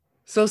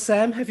So,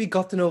 Sam, have you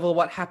gotten over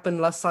what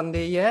happened last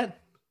Sunday yet?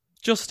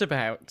 Just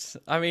about.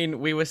 I mean,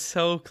 we were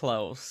so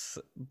close,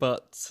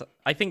 but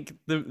I think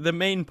the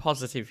main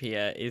positive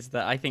here is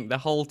that I think the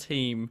whole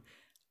team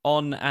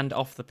on and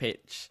off the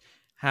pitch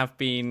have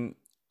been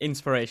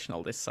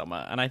inspirational this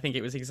summer, and I think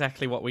it was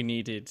exactly what we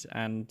needed.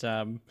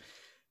 And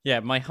yeah,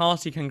 my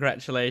hearty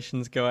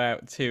congratulations go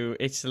out to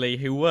Italy,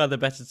 who were the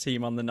better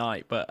team on the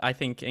night, but I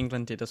think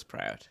England did us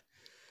proud.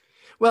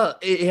 Well,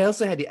 it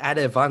also had the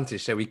added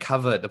advantage that we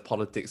covered the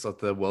politics of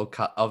the World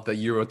Cup of the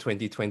Euro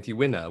 2020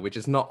 winner, which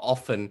is not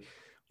often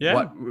Yeah.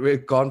 what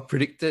we've gone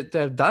predicted to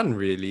have done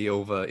really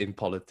over in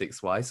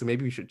politics wise. So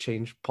maybe we should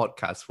change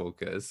podcast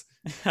focus.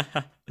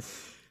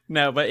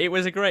 No, but it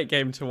was a great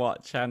game to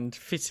watch and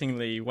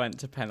fittingly went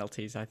to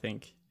penalties, I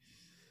think.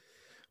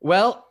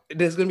 Well,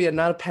 there's going to be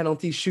another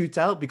penalty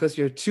shootout because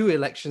you have two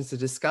elections to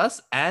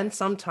discuss and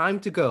some time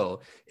to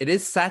go. It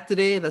is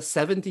Saturday, the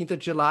 17th of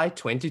July,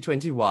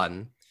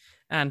 2021.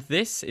 And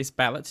this is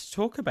Ballot to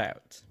Talk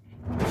About.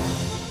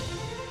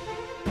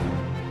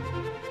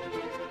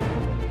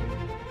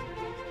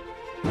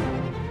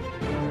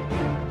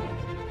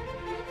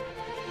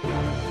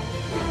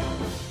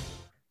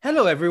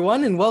 Hello,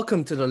 everyone, and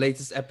welcome to the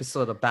latest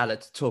episode of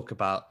Ballot to Talk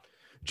About.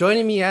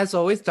 Joining me, as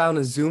always, down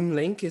a Zoom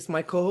link is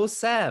my co-host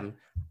Sam.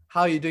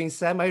 How are you doing,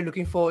 Sam? Are you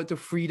looking forward to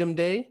Freedom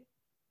Day?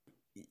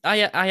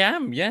 I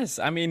am, yes.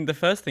 I mean, the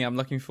first thing I'm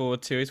looking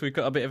forward to is we've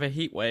got a bit of a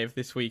heat wave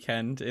this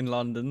weekend in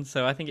London,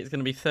 so I think it's going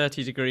to be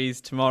 30 degrees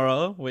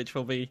tomorrow, which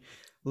will be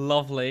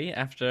lovely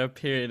after a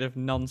period of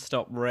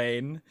non-stop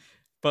rain.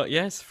 But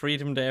yes,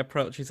 Freedom Day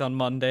approaches on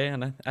Monday,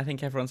 and I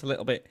think everyone's a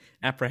little bit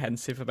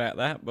apprehensive about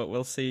that, but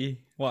we'll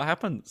see what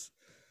happens.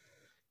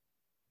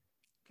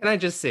 Can I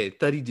just say,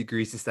 30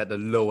 degrees is at the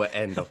lower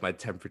end of my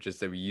temperatures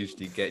that we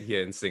usually get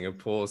here in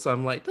Singapore. So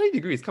I'm like, 30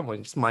 degrees, come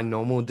on, it's my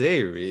normal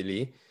day,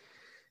 really.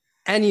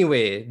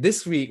 Anyway,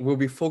 this week we'll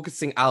be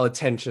focusing our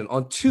attention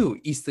on two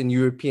Eastern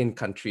European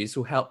countries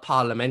who held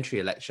parliamentary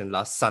election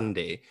last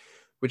Sunday,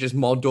 which is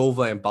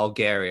Moldova and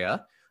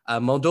Bulgaria.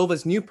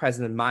 Moldova's new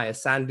president, Maya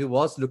Sandu,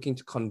 was looking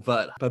to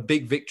convert a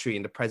big victory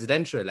in the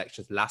presidential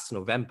elections last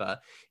November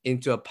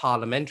into a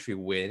parliamentary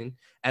win,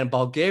 and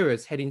Bulgaria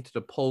is heading to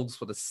the polls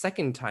for the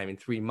second time in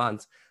 3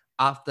 months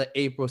after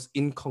April's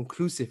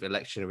inconclusive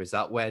election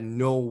result, where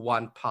no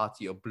one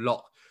party or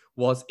bloc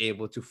was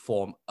able to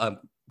form a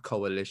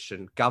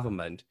coalition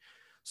government.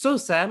 So,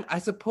 Sam, I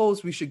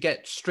suppose we should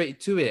get straight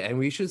to it and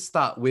we should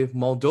start with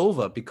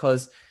Moldova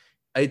because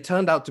it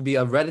turned out to be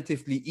a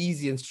relatively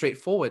easy and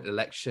straightforward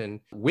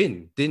election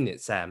win, didn't it,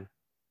 Sam?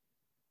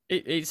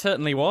 It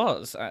certainly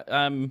was.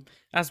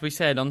 As we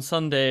said on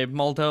Sunday,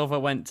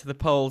 Moldova went to the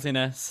polls in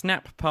a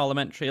snap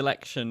parliamentary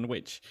election,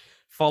 which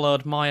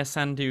followed Maya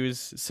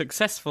Sandu's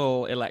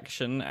successful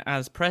election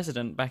as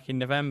president back in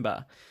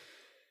November.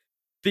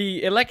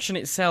 The election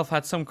itself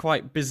had some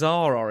quite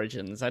bizarre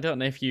origins. I don't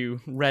know if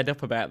you read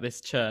up about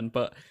this, Churn,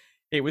 but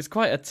it was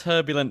quite a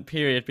turbulent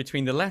period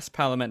between the last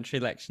parliamentary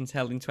elections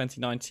held in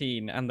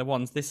 2019 and the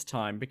ones this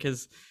time,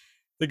 because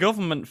the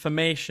government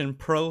formation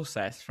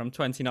process from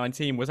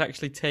 2019 was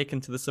actually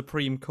taken to the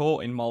Supreme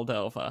Court in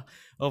Moldova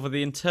over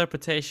the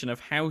interpretation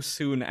of how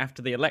soon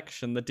after the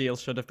election the deal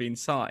should have been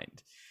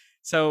signed.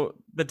 So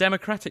the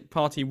Democratic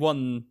Party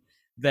won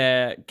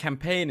their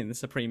campaign in the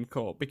Supreme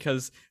Court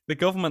because the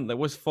government that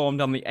was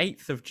formed on the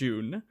 8th of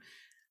June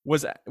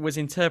was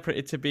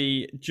interpreted to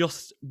be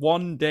just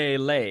 1 day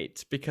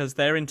late because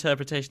their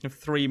interpretation of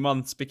 3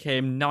 months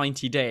became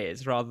 90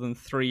 days rather than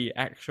 3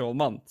 actual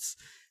months.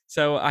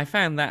 So I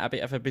found that a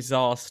bit of a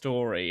bizarre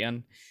story,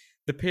 and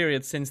the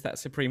period since that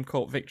Supreme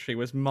Court victory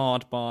was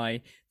marred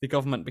by the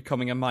government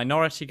becoming a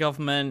minority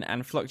government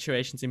and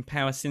fluctuations in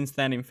power since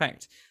then. In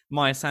fact,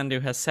 Maya Sandu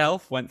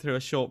herself went through a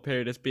short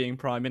period as being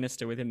prime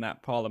minister within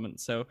that parliament.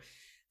 So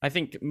I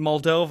think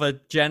Moldova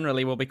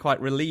generally will be quite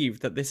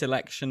relieved that this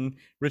election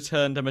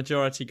returned a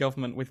majority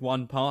government with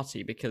one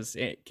party because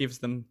it gives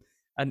them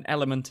an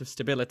element of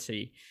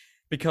stability.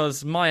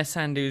 Because Maya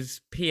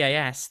Sandu's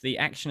PAS, the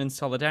Action and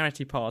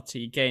Solidarity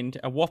Party, gained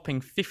a whopping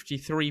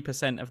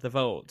 53% of the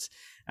vote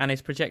and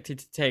is projected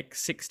to take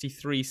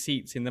 63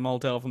 seats in the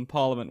Moldovan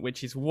parliament,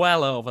 which is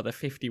well over the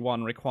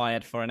 51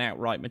 required for an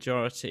outright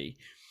majority.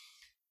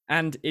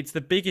 And it's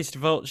the biggest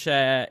vote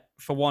share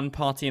for one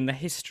party in the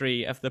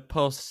history of the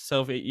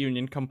post-Soviet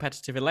Union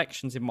competitive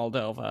elections in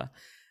Moldova.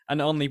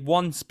 And only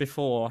once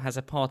before has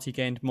a party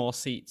gained more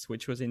seats,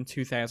 which was in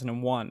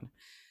 2001.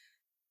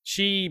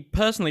 She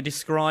personally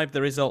described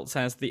the results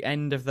as the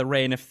end of the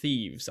reign of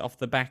thieves off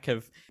the back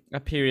of a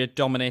period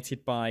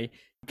dominated by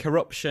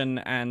corruption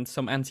and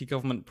some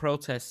anti-government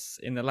protests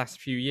in the last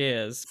few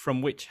years,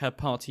 from which her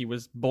party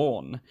was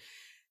born.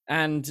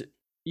 And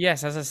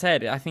yes, as I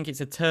said, I think it's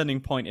a turning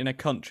point in a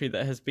country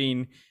that has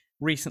been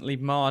recently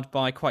marred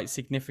by quite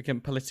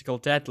significant political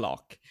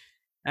deadlock.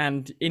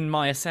 And in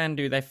Maya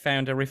Sandu, they've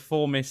found a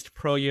reformist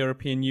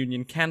pro-European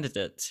Union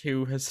candidate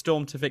who has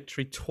stormed to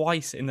victory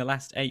twice in the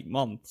last 8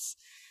 months.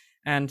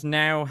 And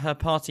now her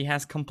party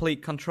has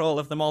complete control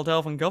of the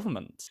Moldovan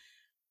government.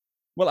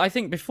 Well, I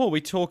think before we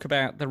talk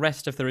about the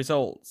rest of the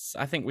results,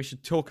 I think we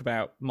should talk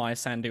about Maya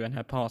Sandu and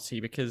her party,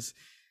 because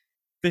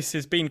this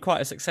has been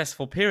quite a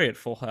successful period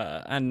for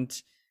her. And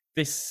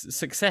this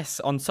success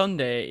on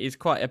Sunday is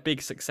quite a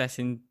big success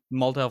in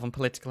Moldovan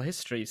political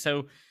history.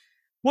 So,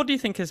 what do you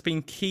think has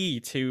been key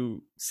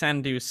to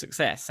Sandu's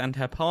success and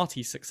her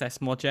party's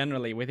success more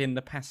generally within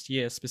the past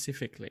year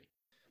specifically?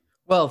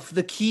 Well,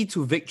 the key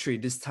to victory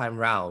this time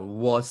round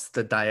was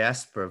the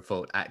diaspora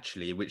vote,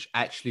 actually, which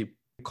actually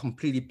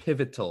completely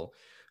pivotal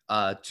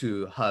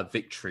to her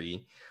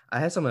victory. I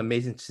have some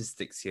amazing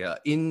statistics here.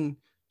 In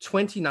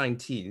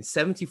 2019,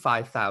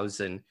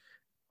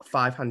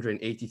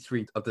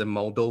 75,583 of the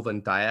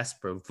Moldovan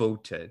diaspora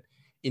voted.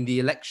 In the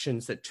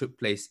elections that took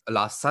place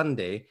last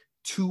Sunday,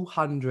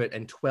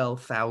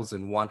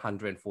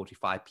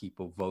 212,145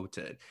 people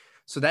voted.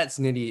 So that's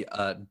nearly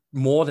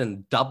more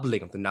than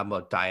doubling of the number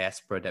of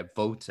diaspora that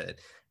voted.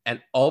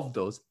 And of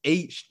those,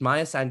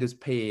 Maya Sandu's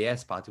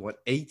PAS party won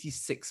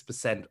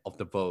 86% of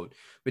the vote,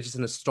 which is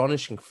an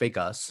astonishing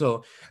figure.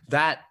 So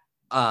that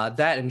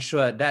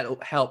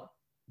helped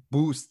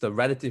boost the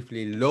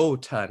relatively low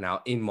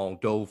turnout in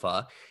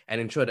Moldova and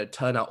ensure that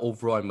turnout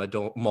overall in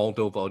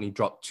Moldova only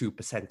dropped 2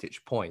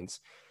 percentage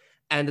points.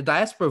 And the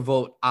diaspora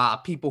vote are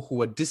people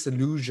who are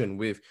disillusioned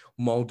with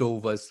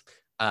Moldova's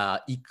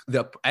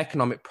the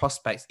economic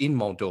prospects in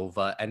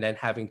Moldova, and then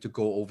having to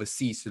go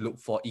overseas to look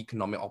for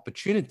economic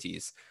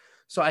opportunities.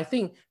 So I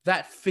think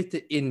that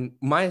fitted in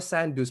Maya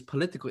Sandu's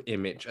political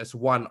image as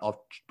one of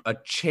a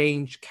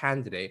change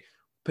candidate,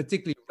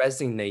 particularly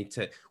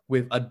resonated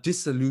with a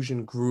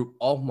disillusioned group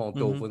of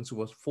Moldovans who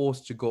was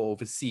forced to go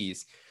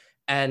overseas.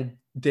 And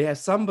they have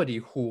somebody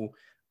who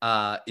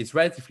is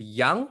relatively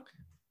young,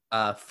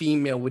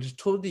 female, which is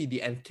totally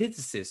the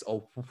antithesis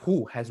of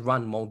who has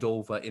run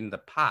Moldova in the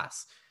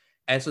past.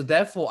 And so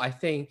therefore, I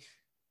think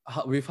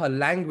with her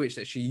language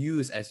that she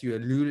used, as you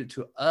alluded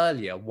to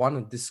earlier, one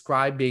of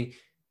describing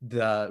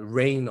the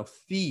reign of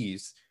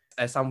thieves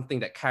as something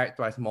that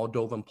characterized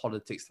Moldovan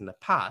politics in the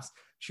past,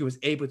 she was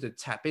able to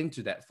tap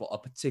into that for a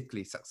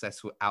particularly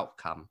successful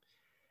outcome.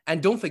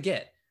 And don't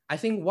forget, I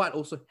think what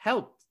also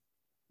helped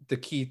the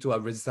key to a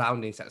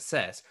resounding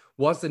success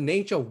was the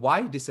nature of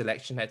why this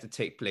election had to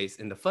take place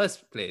in the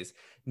first place.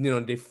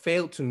 They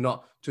failed to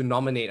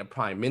nominate a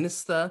prime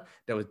minister.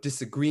 There was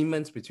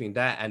disagreements between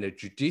that and the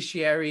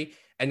judiciary,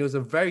 and it was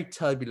a very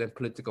turbulent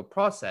political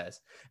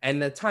process.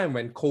 And at a time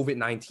when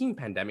COVID-19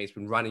 pandemic has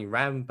been running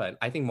rampant,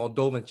 I think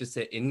Moldovans just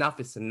said enough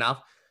is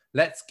enough.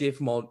 Let's give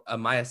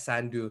Maya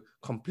Sandu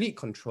complete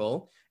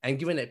control. And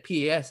given that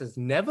PAS has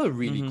never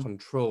really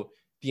controlled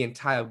the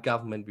entire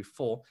government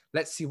before,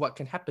 let's see what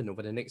can happen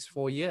over the next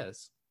 4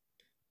 years.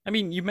 I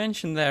mean, you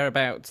mentioned there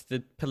about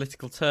the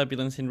political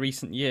turbulence in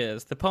recent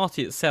years. The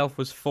party itself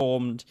was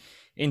formed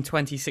in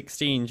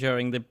 2016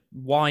 during the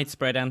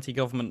widespread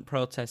anti-government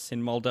protests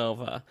in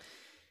Moldova.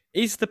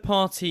 Is the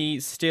party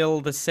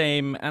still the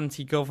same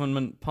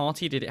anti-government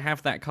party? Did it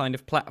have that kind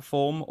of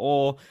platform,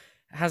 or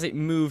has it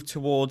moved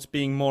towards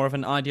being more of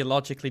an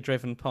ideologically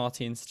driven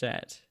party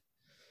instead?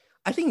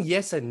 I think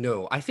yes and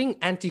no. I think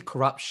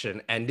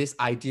anti-corruption and this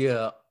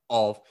idea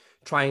of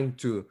trying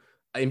to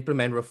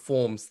implement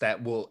reforms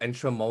that will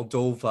ensure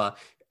Moldova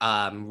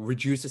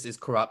reduces its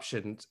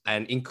corruption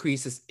and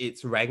increases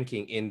its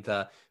ranking in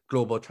the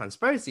Global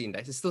Transparency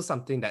Index is still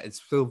something that is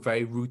still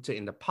very rooted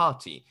in the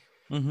party.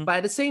 But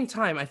at the same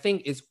time, I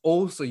think it's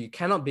also, you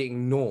cannot be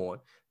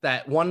ignored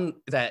that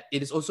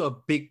it is also a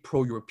big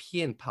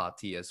pro-European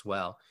party as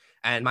well.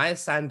 And Maya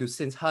Sandu,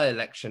 since her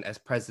election as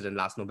president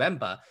last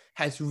November,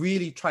 has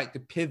really tried to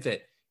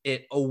pivot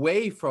it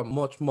away from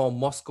much more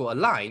Moscow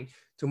aligned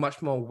to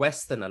much more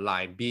Western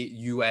aligned, be it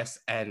US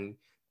and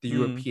the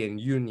European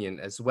Union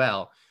as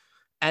well.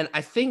 And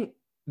I think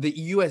the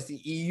US, the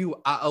EU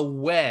are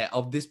aware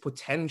of this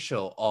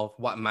potential of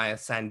what Maya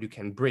Sandu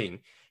can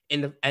bring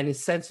and a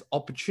sense of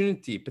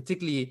opportunity,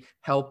 particularly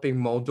helping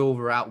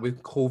Moldova out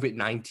with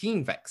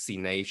COVID-19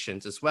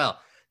 vaccinations as well.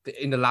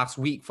 In the last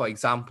week, for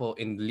example,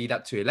 in the lead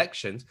up to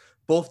elections,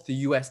 both the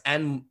US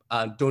and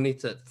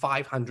donated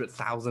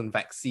 500,000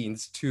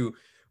 vaccines to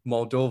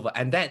Moldova.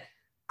 And that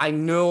I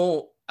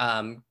know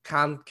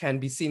can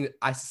be seen,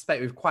 I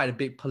suspect, with quite a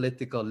big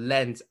political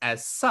lens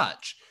as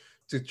such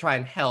to try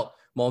and help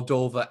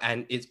Moldova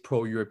and its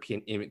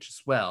pro-European image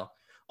as well.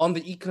 On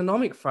the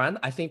economic front,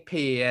 I think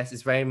PAS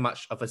is very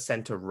much of a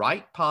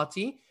center-right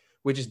party,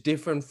 which is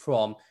different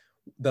from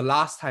the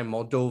last time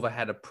Moldova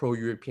had a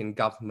pro-European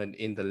government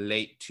in the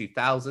late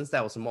 2000s.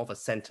 That was more of a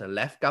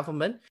center-left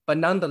government. But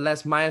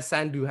nonetheless, Maya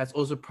Sandu has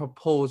also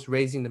proposed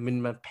raising the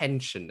minimum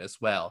pension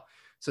as well.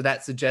 So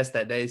that suggests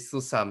that there is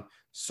still some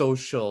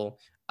social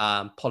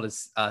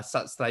policy,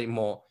 slightly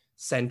more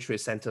centrist,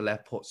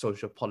 center-left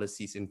social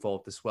policies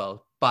involved as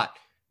well. But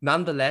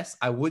nonetheless,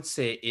 I would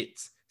say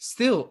it's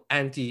still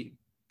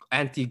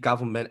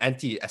anti-government,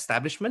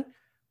 anti-establishment,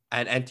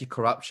 and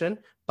anti-corruption,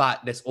 but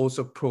there's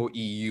also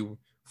pro-EU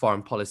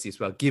foreign policy as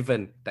well,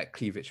 given that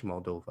cleavage in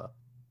Moldova.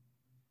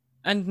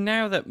 And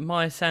now that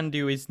Maya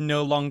Sandu is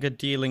no longer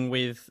dealing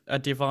with a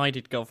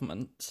divided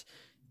government,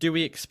 do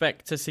we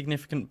expect a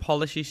significant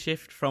policy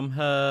shift from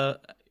her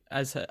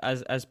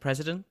as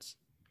president?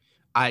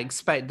 I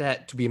expect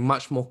that to be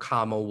much more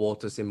calmer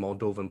waters in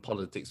Moldovan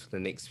politics for the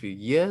next few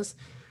years.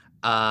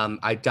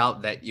 I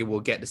doubt that it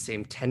will get the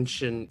same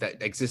tension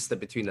that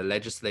existed between the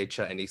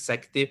legislature and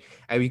executive,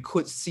 and we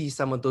could see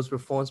some of those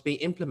reforms being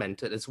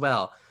implemented as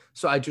well.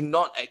 So I do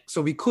not.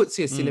 So we could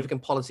see a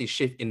significant policy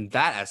shift in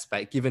that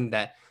aspect, given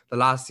that the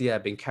last year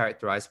have been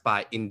characterized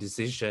by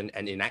indecision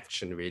and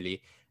inaction,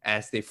 really,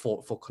 as they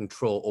fought for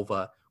control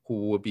over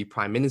who will be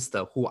prime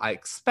minister, who I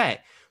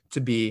expect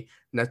to be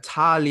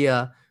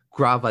Natalia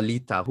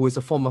Gravalita, who is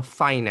a former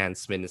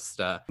finance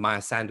minister.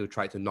 Maya Sandu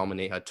tried to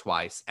nominate her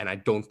twice, and I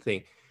don't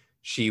think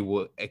she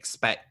would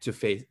expect to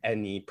face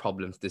any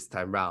problems this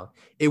time round.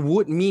 It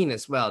would mean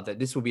as well that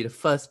this will be the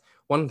first,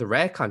 one of the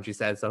rare countries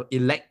that has an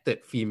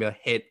elected female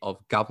head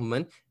of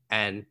government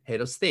and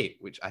head of state,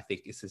 which I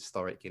think is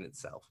historic in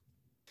itself.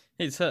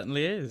 It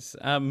certainly is.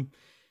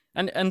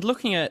 And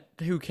looking at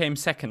who came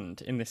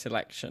second in this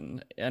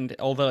election, and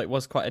although it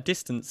was quite a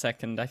distant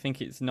second, I think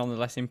it's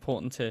nonetheless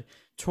important to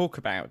talk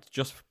about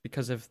just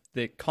because of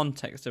the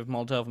context of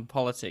Moldovan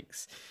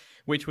politics,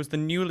 which was the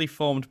newly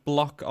formed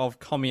bloc of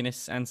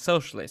communists and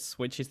socialists,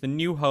 which is the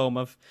new home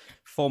of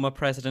former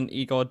President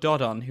Igor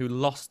Dodon, who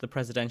lost the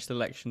presidential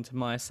election to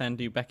Maya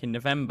Sandu back in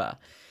November.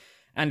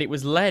 And it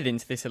was led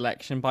into this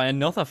election by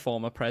another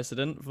former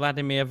president,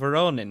 Vladimir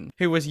Voronin,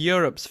 who was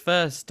Europe's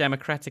first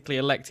democratically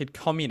elected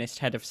communist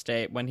head of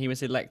state when he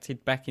was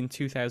elected back in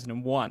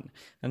 2001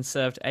 and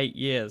served 8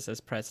 years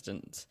as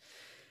president.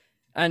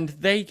 And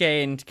they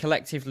gained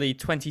collectively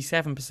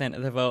 27%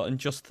 of the vote and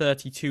just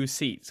 32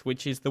 seats,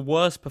 which is the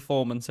worst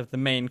performance of the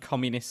main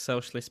communist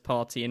socialist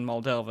party in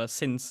Moldova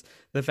since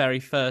the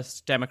very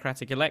first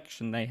democratic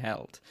election they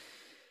held.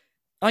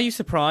 Are you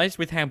surprised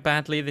with how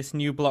badly this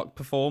new bloc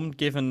performed,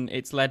 given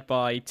it's led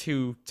by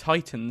two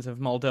titans of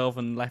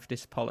Moldovan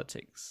leftist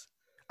politics?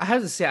 I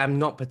have to say, I'm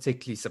not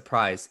particularly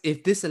surprised.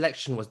 If this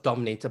election was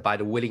dominated by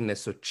the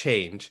willingness to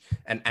change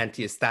and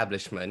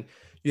anti-establishment,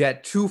 you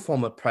had two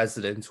former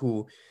presidents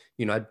who,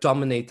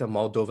 dominated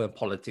Moldovan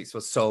politics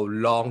for so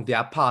long.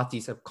 Their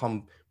parties have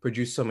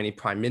produced so many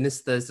prime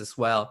ministers as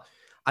well.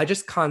 I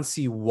just can't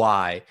see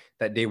why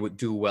that they would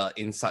do well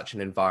in such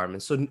an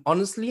environment. So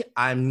honestly,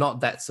 I'm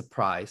not that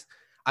surprised.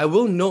 I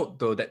will note,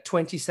 though, that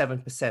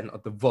 27%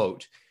 of the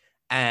vote,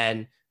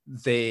 and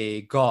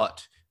they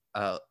got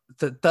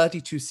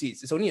 32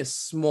 seats. It's only a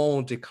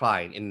small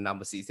decline in the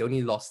number of seats. They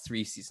only lost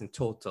 3 seats in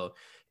total.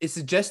 It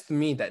suggests to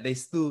me that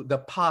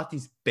the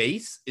party's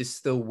base is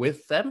still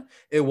with them.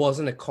 It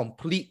wasn't a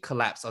complete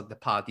collapse of the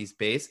party's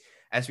base,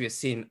 as we have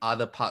seen in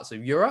other parts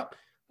of Europe.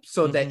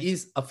 So there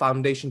is a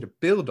foundation to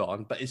build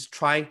on, but it's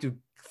trying to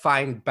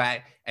find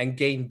back and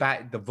gain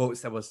back the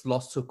votes that was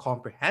lost so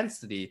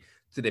comprehensively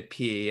to the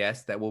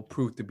PAS that will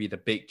prove to be the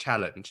big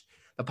challenge.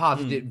 The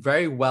party did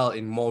very well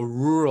in more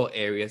rural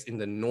areas in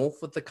the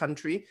north of the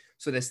country.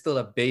 So there's still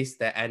a base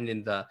there and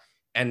in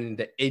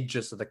the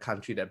edges of the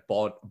country that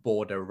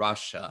border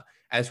Russia,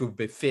 as would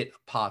befit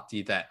a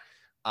party that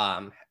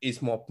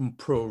is more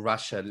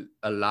pro-Russia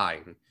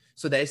aligned.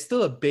 So there is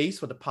still a base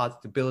for the party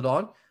to build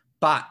on,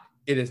 but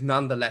it is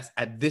nonetheless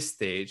at this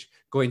stage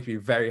going to be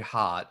very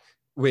hard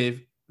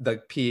with the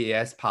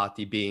PAS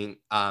party being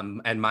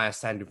and Maya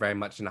Sandu very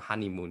much in a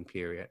honeymoon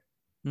period.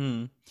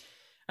 And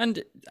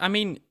I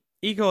mean,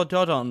 Igor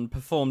Dodon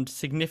performed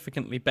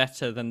significantly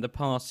better than the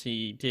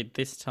party did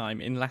this time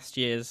in last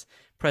year's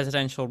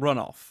presidential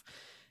runoff.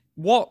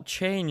 What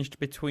changed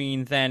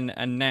between then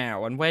and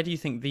now, and where do you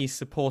think these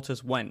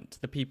supporters went,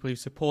 the people who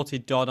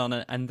supported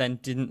Dodon and then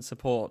didn't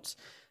support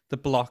the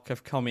bloc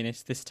of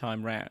communists this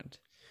time round?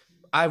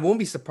 I won't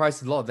be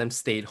surprised if a lot of them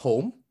stayed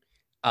home.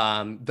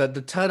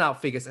 The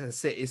turnout figures, as I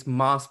said, is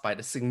masked by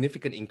the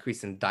significant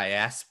increase in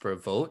diaspora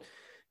vote.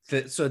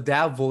 So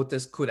their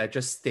voters could have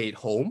just stayed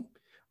home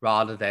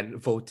rather than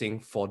voting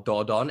for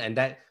Dodon,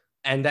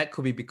 and that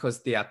could be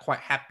because they are quite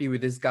happy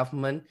with this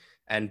government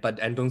and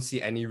don't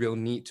see any real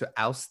need to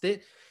oust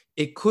it.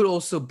 It could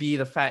also be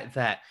the fact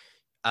that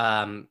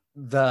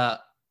the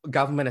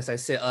government, as I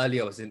said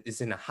earlier,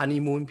 is in a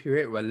honeymoon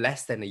period. We're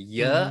less than a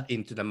year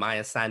into the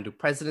Maya Sandu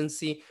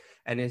presidency,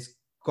 and it's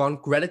gone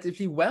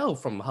relatively well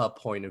from her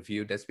point of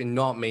view. There's been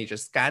no major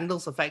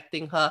scandals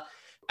affecting her,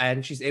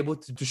 and she's able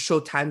to show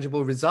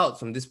tangible results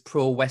from this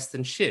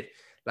pro-Western shift.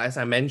 Like as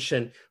I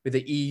mentioned, with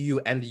the EU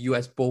and the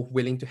US both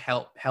willing to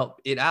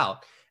help it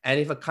out. And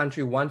if a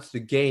country wants to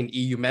gain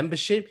EU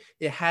membership,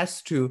 it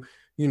has to,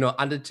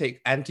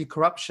 undertake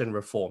anti-corruption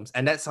reforms.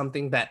 And that's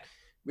something that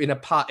in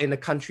a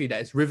country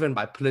that is riven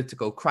by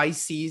political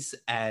crises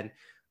and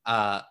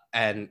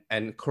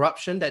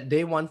corruption, that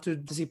they want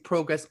to see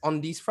progress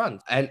on these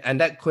fronts.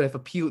 And that could have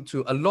appealed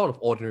to a lot of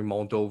ordinary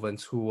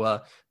Moldovans who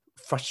were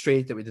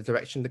frustrated with the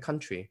direction of the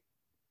country.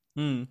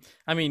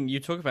 I mean, you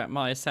talk about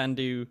Maya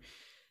Sandu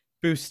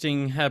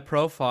boosting her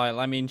profile.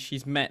 I mean,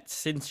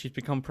 since she's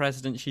become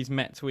president, she's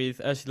met with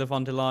Ursula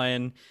von der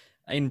Leyen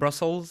in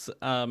Brussels.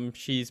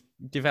 She's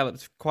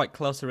developed quite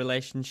close a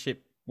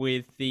relationship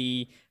with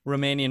the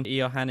Romanian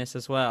Iohannis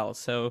as well.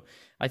 So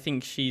I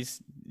think she's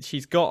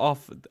got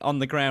off on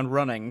the ground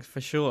running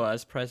for sure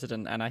as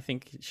president, and I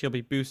think she'll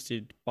be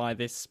boosted by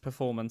this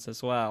performance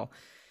as well.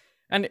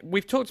 And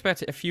we've talked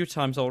about it a few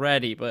times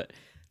already, but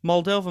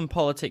Moldovan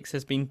politics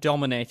has been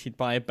dominated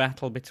by a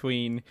battle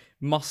between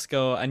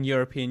Moscow and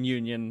European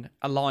Union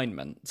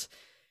alignment.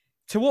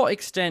 To what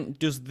extent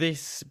does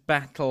this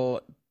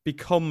battle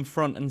become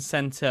front and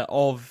centre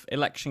of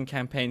election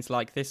campaigns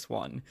like this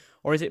one?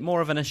 Or is it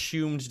more of an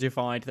assumed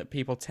divide that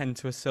people tend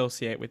to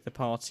associate with the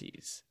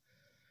parties?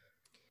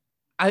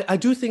 I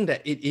do think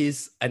that it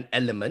is an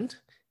element,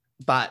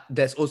 but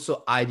there's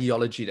also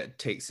ideology that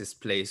takes its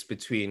place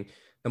between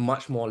the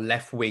much more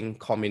left-wing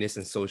communist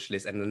and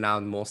socialist and the now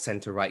more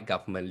center-right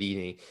government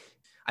leaning.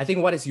 I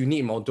think what is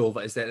unique in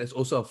Moldova is that there's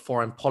also a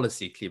foreign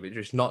policy cleavage,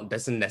 which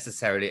doesn't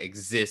necessarily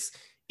exist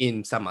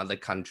in some other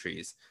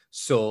countries.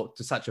 So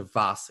to such a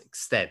vast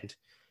extent.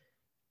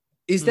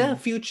 Is there a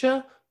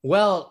future?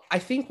 Well, I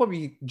think what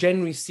we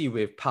generally see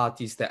with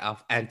parties that are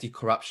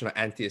anti-corruption or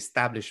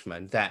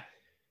anti-establishment, that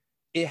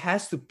it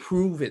has to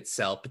prove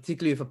itself,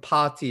 particularly if a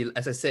party,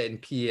 as I said in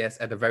PAS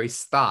at the very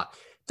start,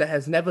 that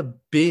has never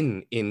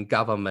been in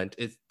government,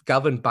 it's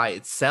governed by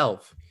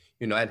itself,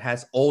 and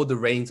has all the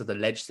reins of the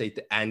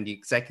legislature and the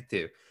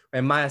executive.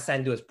 When Maya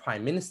Sandu was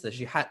prime minister,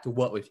 she had to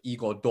work with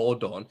Igor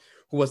Dodon,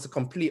 who was the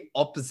complete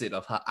opposite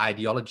of her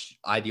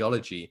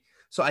ideology.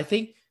 So I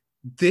think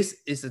this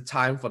is the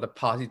time for the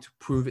party to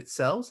prove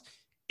itself.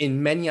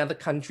 In many other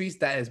countries,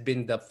 that has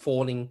been the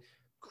falling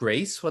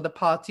grace for the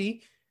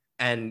party,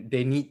 and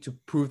they need to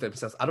prove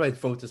themselves. Otherwise,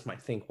 voters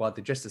might think, well,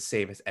 they're just the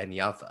same as any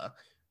other.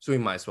 So we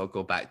might as well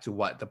go back to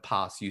what the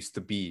past used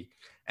to be.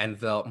 And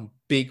the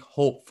big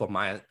hope for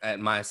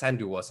Maya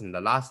Sandu was in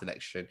the last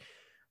election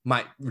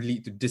might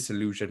lead to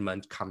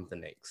disillusionment come the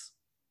next.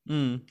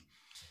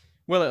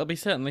 Well, it'll be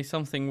certainly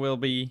something we'll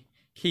be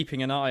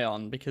keeping an eye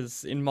on,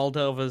 because in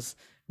Moldova's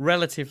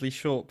relatively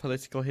short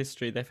political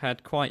history, they've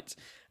had quite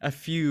a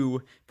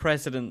few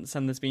presidents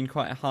and there's been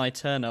quite a high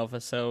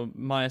turnover. So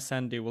Maya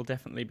Sandu will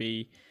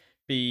definitely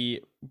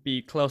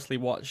be closely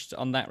watched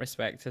on that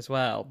respect as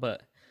well.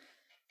 But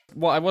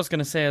what I was going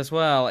to say as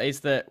well is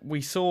that we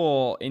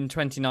saw in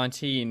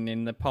 2019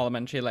 in the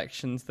parliamentary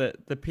elections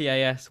that the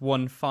PAS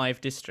won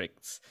 5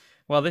 districts.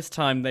 Well, this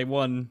time they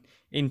won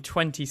in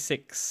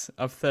 26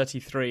 of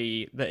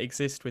 33 that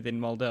exist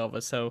within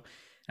Moldova. So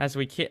as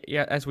we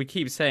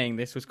keep saying,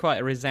 this was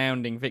quite a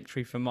resounding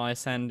victory for Maya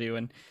Sandu,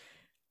 and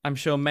I'm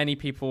sure many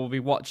people will be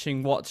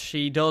watching what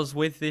she does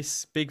with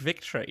this big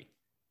victory.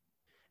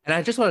 And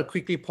I just want to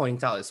quickly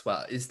point out as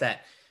well is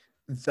that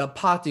the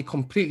party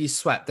completely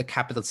swept the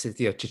capital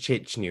city of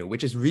Chisinau,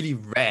 which is really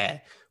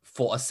rare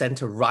for a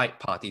center-right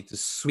party to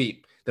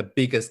sweep the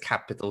biggest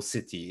capital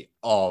city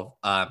of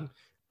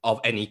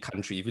any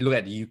country. If you look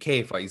at the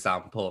UK, for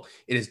example,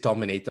 it is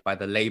dominated by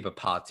the Labour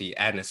Party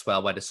and as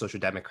well where the social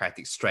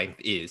democratic strength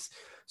is.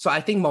 So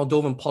I think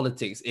Moldovan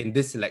politics in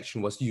this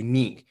election was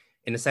unique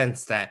in the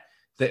sense that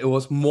it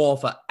was more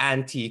of an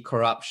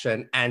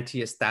anti-corruption,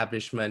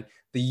 anti-establishment.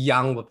 The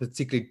young were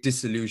particularly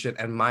disillusioned,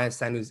 and Maya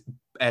Sandu,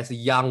 as a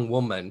young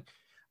woman,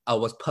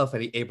 was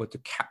perfectly able to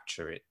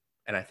capture it.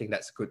 And I think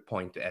that's a good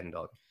point to end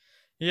on.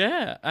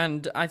 Yeah,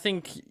 and I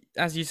think,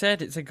 as you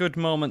said, it's a good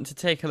moment to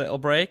take a little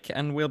break,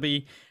 and we'll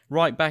be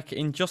right back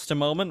in just a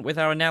moment with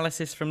our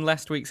analysis from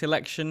last week's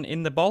election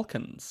in the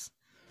Balkans.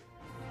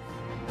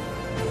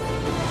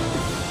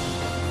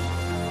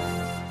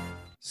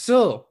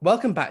 So,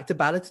 welcome back to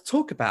Ballot to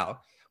Talk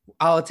About.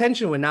 Our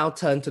attention will now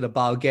turn to the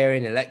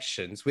Bulgarian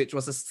elections, which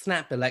was a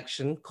snap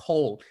election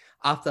called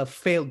after a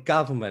failed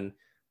government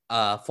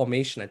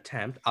formation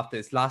attempt after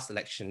its last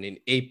election in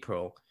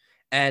April.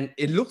 And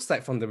it looks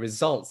like from the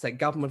results that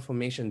government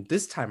formation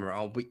this time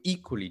around were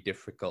equally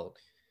difficult.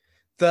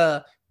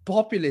 The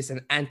populist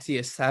and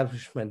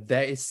anti-establishment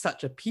There Is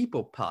Such a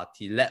People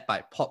party, led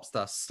by pop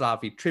star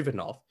Slavy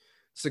Trivanov,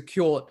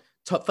 secured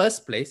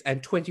first place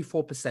and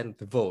 24% of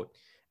the vote,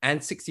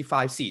 and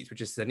 65 seats,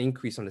 which is an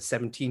increase on the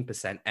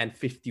 17% and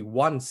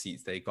 51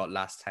 seats they got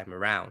last time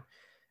around.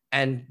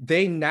 And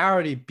they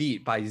narrowly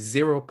beat by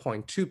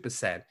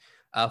 0.2%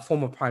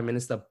 former Prime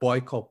Minister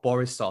Boyko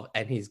Borisov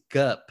and his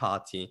GERB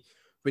party,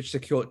 which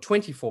secured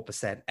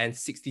 24% and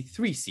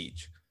 63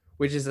 seats,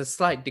 which is a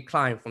slight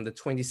decline from the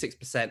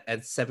 26%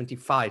 and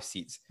 75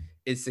 seats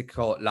it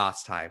secured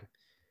last time.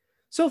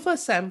 So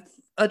first, Sam,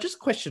 just a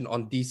question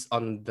on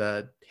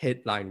the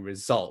headline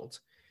result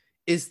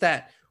is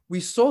that we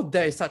saw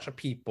There Is Such a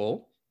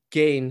People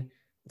gain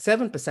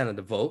 7% of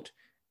the vote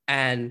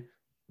and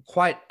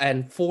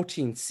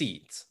 14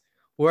 seats,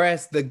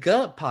 whereas the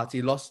GERB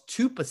party lost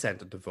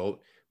 2% of the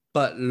vote,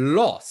 but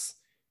lost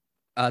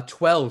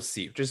 12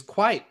 seats,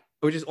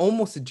 which is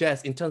almost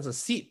suggests in terms of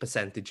seat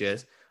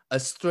percentages, a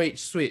straight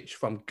switch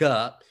from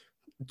GERB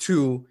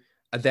to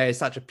There Is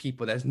Such a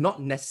People that's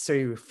not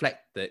necessarily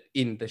reflected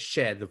in the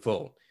share of the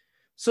vote.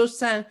 So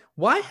Sam,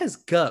 why has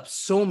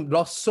GERB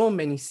lost so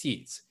many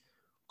seats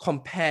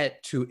compared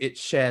to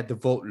its share the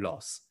vote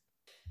loss?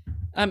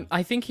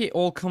 I think it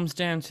all comes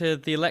down to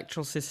the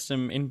electoral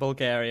system in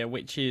Bulgaria,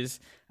 which is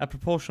a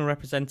proportional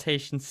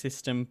representation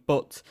system,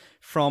 but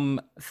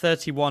from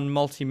 31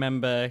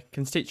 multi-member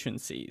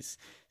constituencies.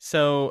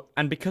 So,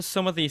 and because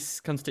some of these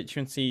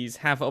constituencies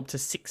have up to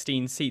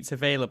 16 seats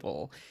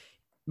available,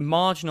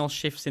 marginal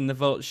shifts in the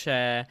vote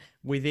share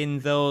within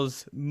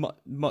those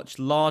much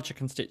larger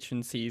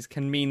constituencies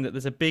can mean that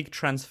there's a big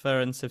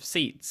transference of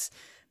seats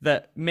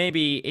that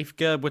maybe if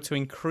GERB were to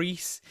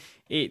increase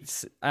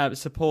its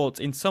support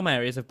in some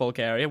areas of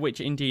Bulgaria, which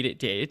indeed it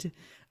did,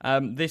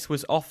 this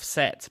was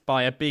offset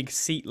by a big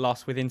seat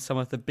loss within some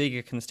of the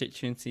bigger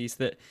constituencies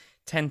that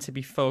tend to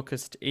be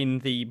focused in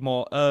the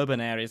more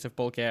urban areas of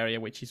Bulgaria,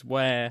 which is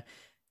where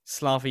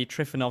Slavy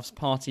Trifonov's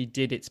party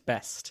did its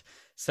best.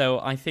 So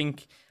I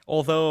think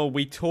although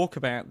we talk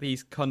about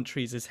these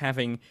countries as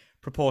having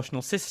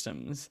proportional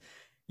systems,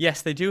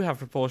 yes, they do have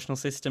proportional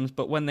systems,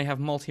 but when they have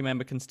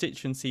multi-member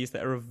constituencies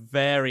that are of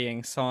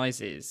varying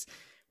sizes,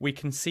 we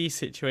can see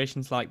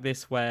situations like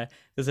this where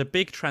there's a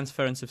big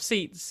transference of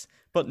seats,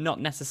 but not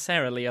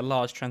necessarily a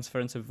large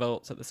transference of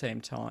votes at the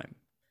same time.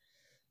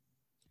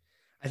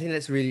 I think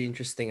that's really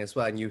interesting as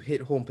well. And you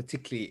hit home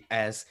particularly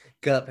as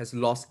GERB has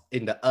lost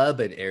in the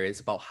urban areas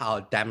about how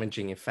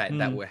damaging effect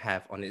that will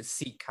have on its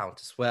seat count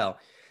as well.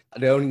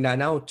 They're only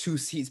now 2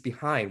 seats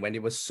behind when they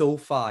were so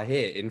far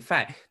ahead. In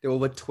fact, they were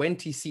over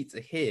 20 seats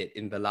ahead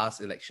in the last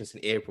elections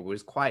in April, which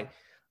is quite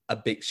a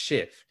big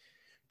shift.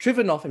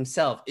 Trifonov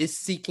himself is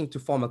seeking to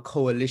form a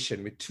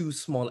coalition with two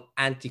small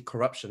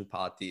anti-corruption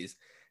parties,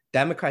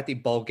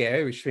 Democratic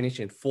Bulgaria, which finished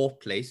in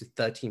fourth place with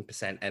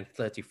 13% and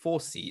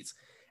 34 seats,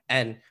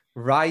 and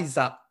Rise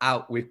Up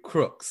Out with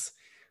Crooks,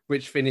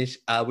 which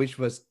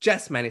was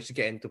just managed to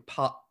get into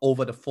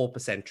over the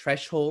 4%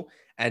 threshold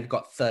and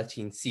got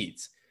 13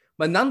 seats.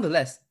 But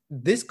nonetheless,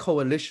 this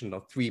coalition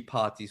of three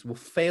parties will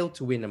fail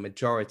to win a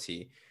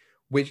majority,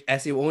 which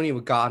as it only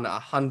will garner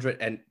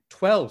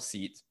 112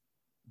 seats,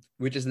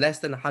 which is less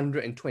than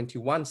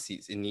 121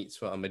 seats it needs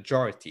for a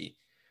majority.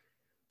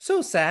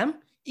 So Sam,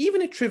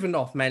 even if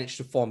Trifonov managed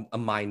to form a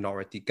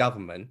minority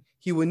government,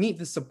 he will need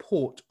the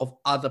support of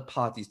other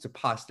parties to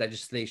pass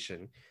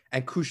legislation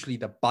and crucially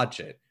the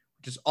budget,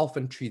 which is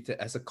often treated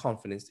as a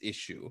confidence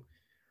issue.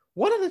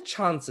 What are the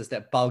chances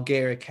that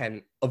Bulgaria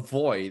can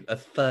avoid a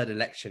third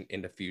election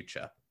in the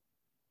future?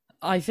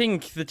 I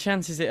think the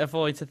chances it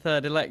avoids a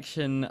third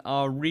election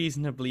are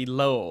reasonably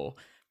low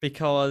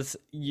because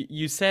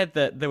you said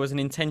that there was an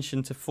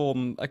intention to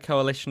form a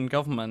coalition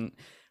government.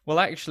 Well,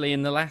 actually,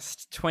 in the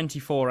last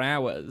 24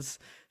 hours,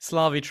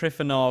 Slavy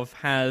Trifonov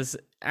has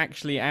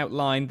actually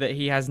outlined that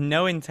he has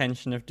no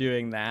intention of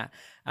doing that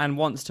and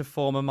wants to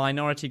form a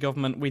minority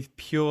government with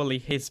purely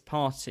his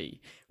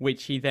party,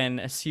 which he then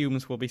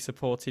assumes will be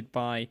supported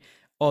by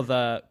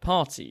other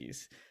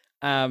parties.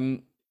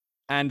 And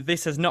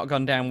this has not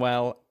gone down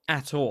well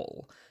at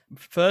all.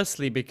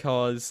 Firstly,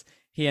 because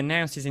he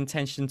announced his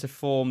intention to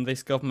form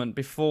this government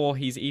before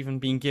he's even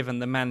been given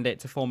the mandate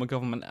to form a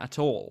government at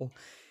all.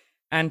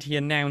 And he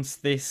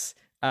announced this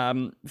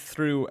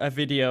through a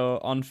video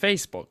on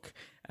Facebook.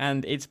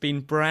 And it's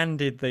been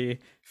branded the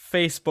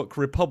Facebook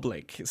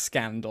Republic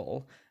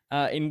scandal,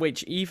 in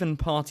which even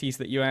parties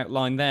that you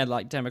outlined there,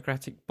 like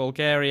Democratic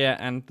Bulgaria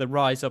and the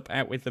Rise Up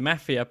Out with the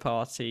Mafia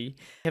party,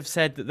 have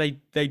said that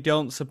they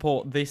don't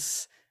support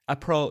this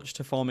approach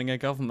to forming a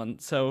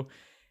government. So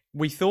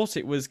we thought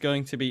it was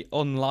going to be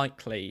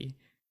unlikely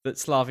that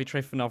Slavy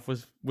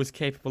Trifonov was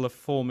capable of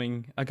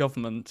forming a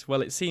government.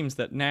 Well, it seems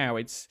that now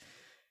it's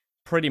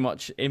pretty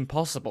much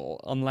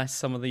impossible unless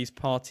some of these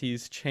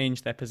parties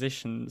change their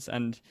positions.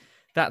 And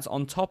that's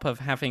on top of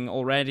having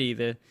already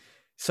the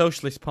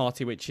Socialist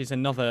Party, which is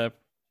another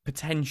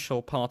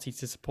potential party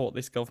to support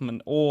this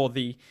government, or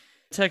the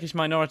Turkish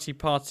Minority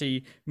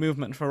Party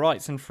Movement for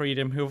Rights and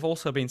Freedom, who have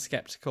also been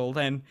sceptical.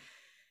 Then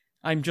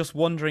I'm just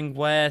wondering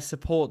where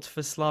support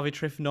for Slavy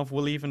Trifonov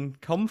will even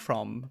come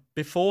from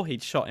before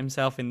he'd shot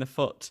himself in the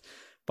foot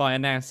by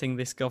announcing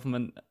this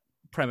government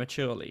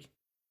prematurely.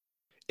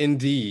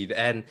 Indeed,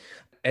 and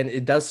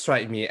it does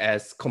strike me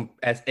as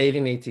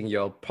alienating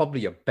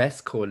probably your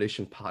best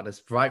coalition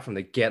partners right from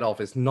the get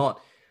off.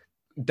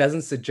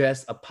 Doesn't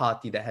suggest a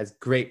party that has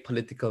great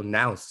political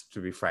nous, to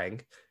be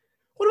frank.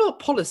 What about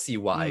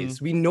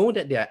policy-wise? We know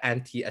that they're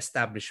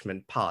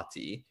anti-establishment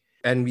party,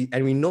 and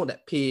we know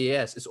that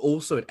PAS is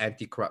also an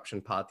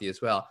anti-corruption party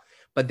as well.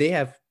 But they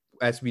have,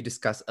 as we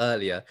discussed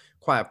earlier,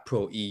 quite a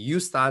pro-EU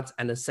stance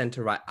and a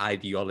center-right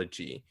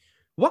ideology.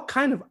 What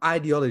kind of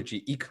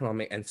ideology,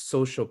 economic and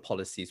social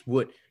policies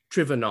would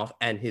Trifonov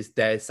and his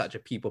There Is Such a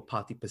People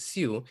party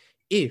pursue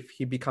if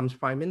he becomes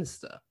prime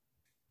minister?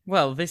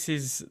 Well, this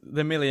is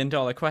the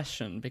million-dollar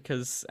question,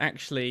 because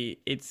actually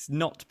it's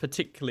not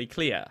particularly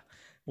clear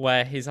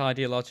where his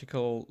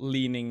ideological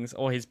leanings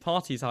or his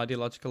party's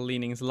ideological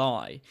leanings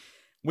lie.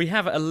 We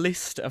have a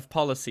list of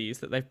policies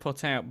that they've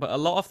put out, but a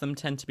lot of them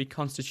tend to be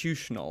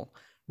constitutional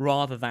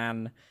rather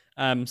than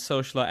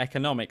social or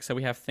economic. So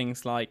we have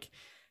things like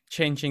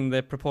changing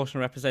the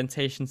proportional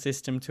representation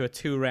system to a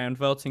 2-round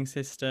voting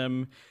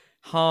system,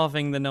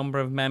 halving the number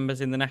of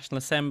members in the National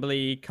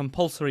Assembly,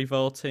 compulsory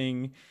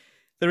voting.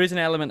 There is an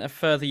element of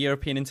further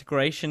European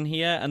integration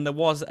here, and there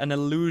was an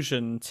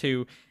allusion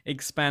to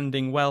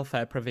expanding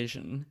welfare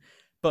provision.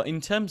 But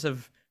in terms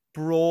of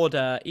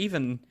broader,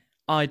 even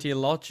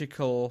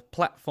ideological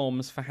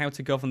platforms for how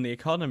to govern the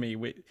economy,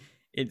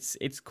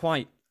 it's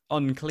quite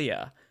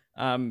unclear.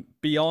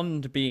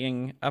 Beyond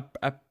being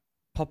a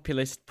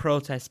populist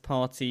protest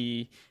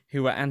party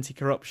who are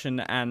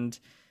anti-corruption and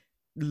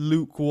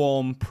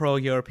lukewarm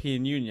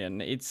pro-European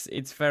Union,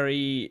 it's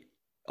very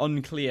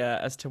unclear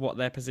as to what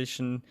their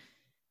position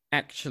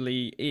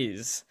actually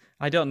is.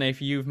 I don't know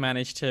if you've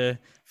managed to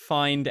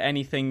find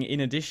anything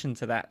in addition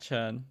to that,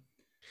 Churn.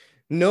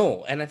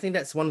 No, and I think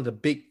that's one of the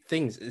big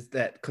things is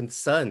that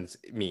concerns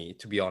me,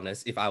 to be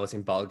honest, if I was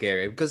in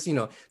Bulgaria, because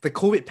the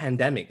COVID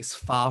pandemic is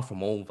far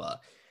from over,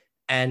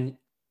 and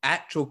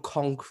actual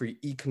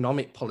concrete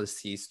economic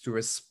policies to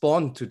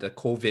respond to the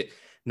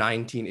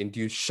COVID-19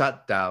 induced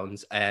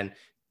shutdowns and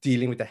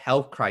dealing with the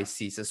health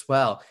crises as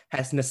well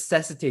has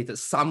necessitated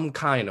some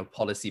kind of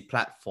policy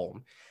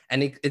platform.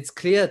 And it's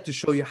clear to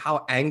show you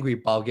how angry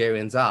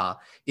Bulgarians are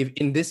if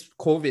in this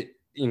COVID,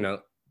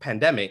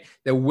 pandemic,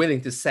 they're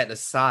willing to set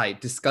aside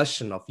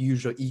discussion of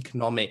usual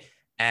economic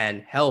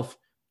and health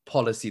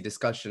policy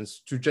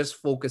discussions to just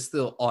focus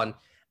still on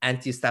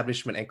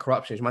anti-establishment and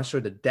corruption. It must show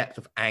the depth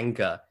of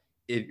anger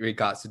in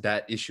regards to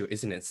that issue,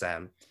 isn't it,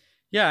 Sam?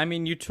 Yeah, I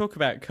mean, you talk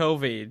about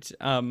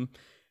COVID.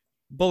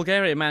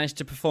 Bulgaria managed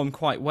to perform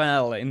quite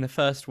well in the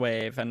first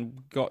wave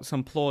and got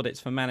some plaudits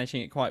for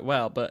managing it quite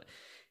well, but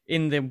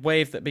in the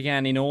wave that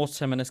began in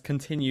autumn and has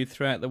continued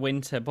throughout the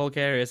winter,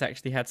 Bulgaria has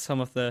actually had some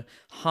of the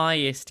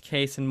highest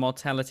case and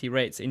mortality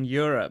rates in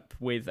Europe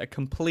with a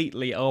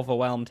completely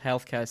overwhelmed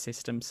healthcare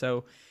system.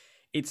 So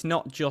it's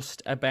not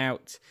just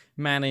about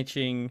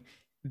managing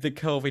the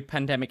COVID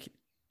pandemic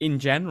in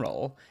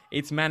general,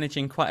 it's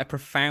managing quite a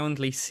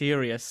profoundly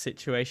serious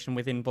situation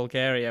within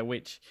Bulgaria,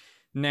 which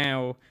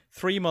now,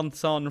 3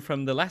 months on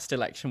from the last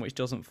election, which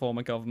doesn't form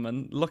a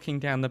government, looking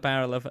down the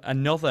barrel of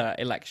another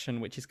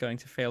election which is going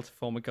to fail to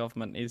form a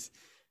government is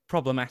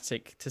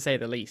problematic, to say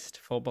the least,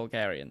 for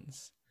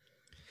Bulgarians.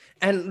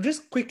 And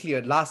just quickly,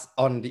 last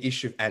on the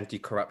issue of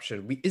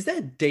anti-corruption, is there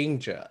a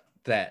danger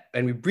that,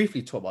 and we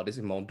briefly talked about this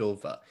in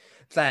Moldova,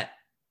 that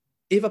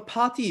if a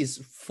party is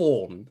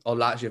formed or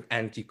largely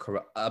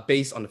of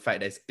based on the fact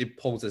that it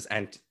poses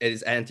it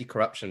is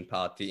anti-corruption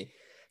party,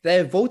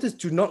 their voters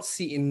do not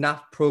see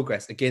enough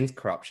progress against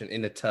corruption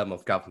in the term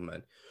of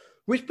government,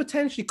 which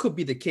potentially could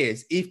be the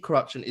case if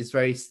corruption is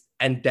very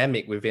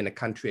endemic within a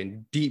country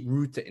and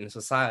deep-rooted in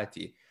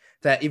society,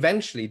 that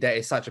eventually there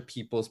is such a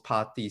People's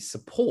Party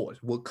support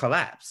will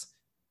collapse.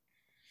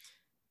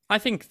 I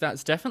think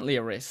that's definitely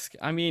a risk.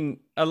 I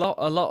mean, a lot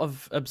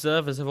of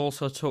observers have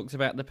also talked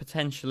about the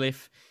potential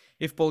if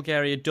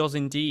Bulgaria does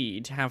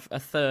indeed have a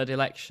third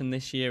election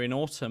this year in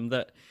autumn,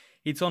 that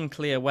it's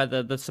unclear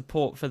whether the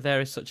support for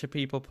There Is Such a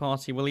People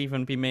Party will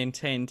even be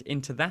maintained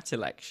into that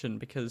election,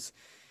 because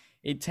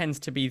it tends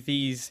to be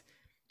these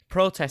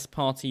protest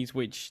parties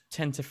which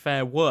tend to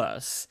fare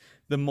worse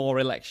the more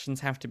elections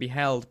have to be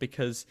held,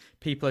 because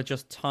people are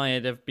just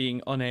tired of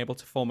being unable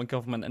to form a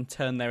government and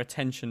turn their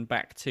attention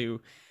back to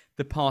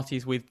the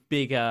parties with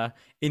bigger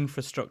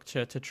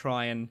infrastructure to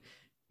try and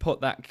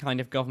put that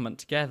kind of government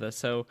together.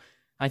 So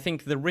I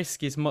think the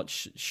risk is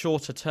much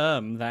shorter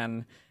term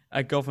than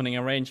a governing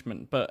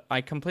arrangement, but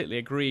I completely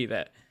agree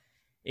that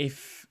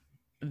if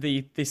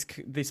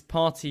this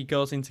party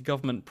goes into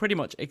government pretty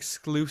much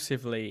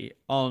exclusively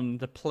on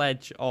the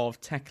pledge of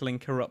tackling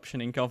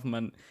corruption in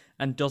government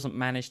and doesn't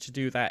manage to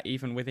do that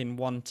even within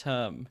one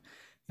term,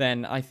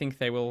 then I think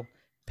they will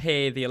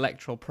pay the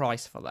electoral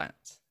price for that.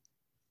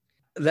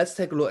 Let's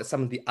take a look at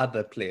some of the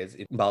other players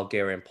in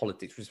Bulgarian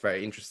politics, which is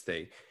very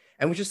interesting.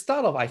 And we should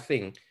start off, I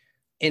think,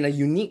 in a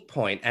unique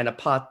point and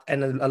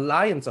an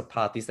alliance of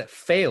parties that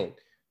failed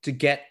to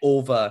get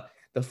over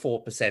the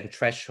 4%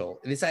 threshold.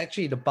 It is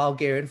actually the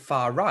Bulgarian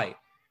far right,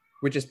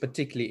 which is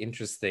particularly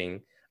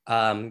interesting.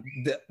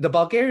 The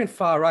Bulgarian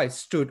far right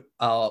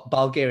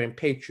Bulgarian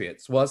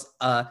Patriots was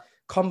a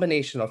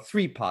combination of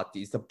three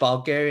parties: the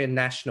Bulgarian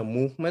National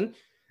Movement,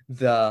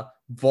 the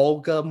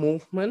Volga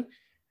Movement,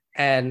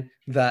 and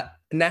the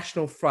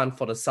National Front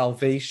for the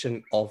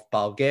Salvation of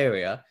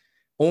Bulgaria.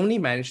 Only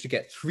managed to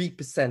get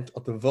 3%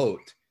 of the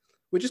vote,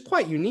 which is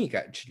quite unique,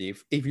 actually,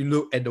 if you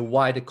look at the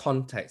wider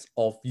context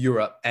of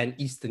Europe and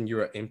Eastern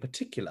Europe in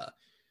particular.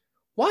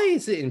 Why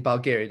is it in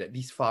Bulgaria that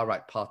these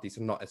far-right parties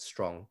are not as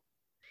strong?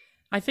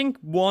 I think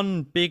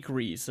one big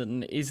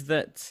reason is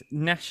that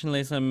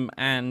nationalism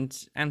and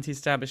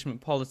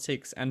anti-establishment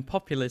politics and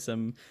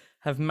populism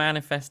have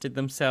manifested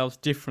themselves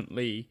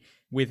differently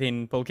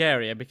within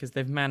Bulgaria, because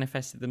they've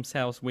manifested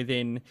themselves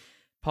within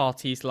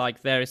parties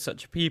like There Is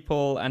Such a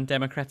People and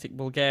Democratic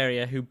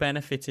Bulgaria, who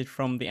benefited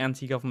from the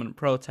anti-government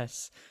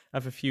protests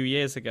of a few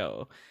years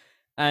ago.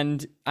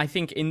 And I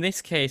think in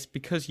this case,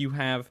 because you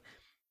have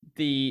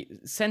the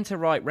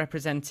centre-right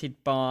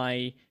represented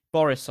by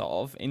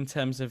Borisov in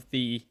terms of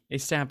the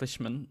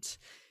establishment,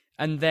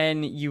 And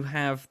then you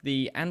have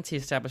the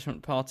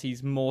anti-establishment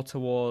parties more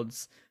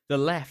towards the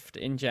left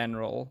in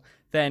general,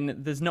 then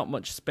there's not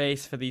much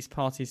space for these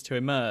parties to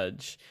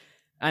emerge.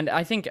 And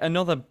I think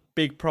another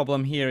big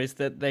problem here is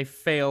that they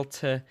fail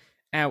to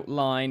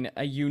outline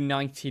a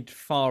united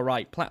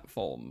far-right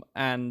platform,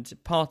 and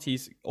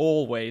parties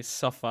always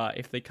suffer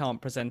if they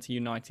can't present a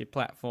united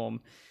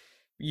platform.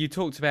 You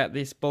talked about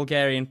this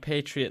Bulgarian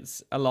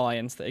Patriots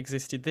alliance that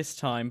existed this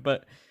time,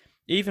 but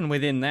even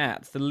within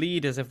that, the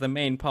leaders of the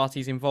main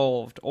parties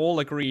involved all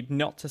agreed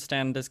not to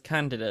stand as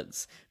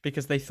candidates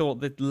because they thought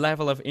the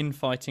level of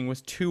infighting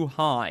was too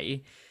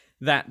high,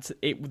 that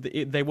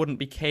they wouldn't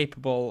be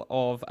capable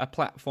of a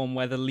platform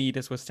where the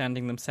leaders were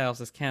standing themselves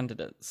as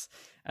candidates.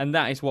 And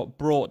that is what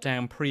brought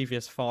down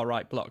previous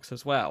far-right blocs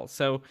as well.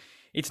 So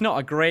it's not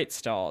a great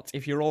start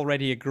if you're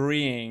already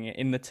agreeing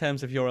in the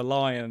terms of your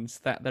alliance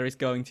that there is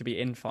going to be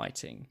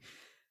infighting.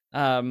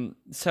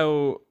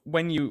 So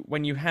when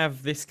you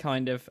have this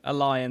kind of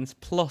alliance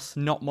plus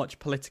not much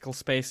political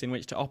space in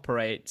which to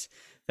operate,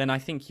 then I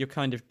think you're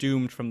kind of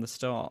doomed from the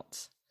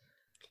start.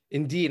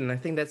 Indeed, and I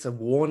think that's a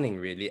warning,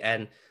 really.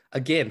 And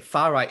again,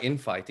 far-right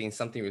infighting is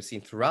something we've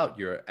seen throughout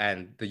Europe,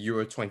 and the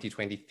Euro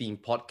 2020 theme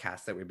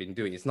podcast that we've been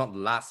doing. It's not the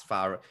last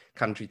far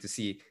country to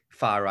see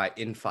far-right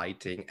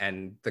infighting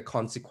and the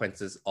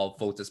consequences of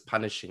voters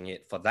punishing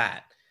it for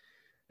that.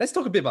 Let's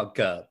talk a bit about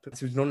GERB.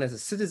 It's known as the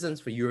Citizens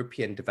for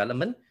European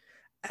Development,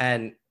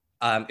 and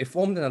it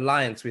formed an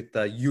alliance with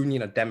the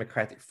Union of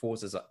Democratic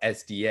Forces, or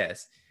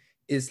SDS.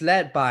 It's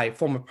led by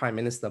former Prime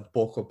Minister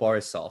Boyko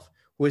Borisov,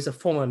 who is a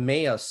former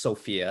mayor of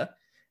Sofia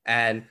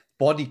and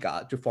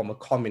bodyguard to former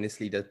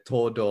communist leader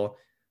Todor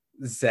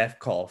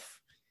Zhivkov.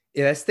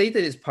 It has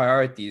stated its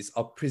priorities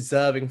of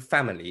preserving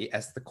family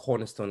as the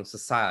cornerstone of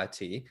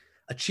society,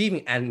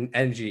 achieving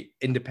energy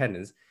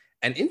independence,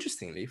 and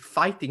interestingly,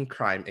 fighting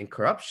crime and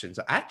corruption.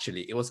 So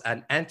actually, it was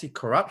an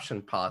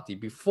anti-corruption party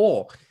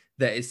before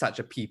there is such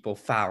a people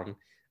found,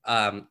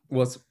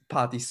 was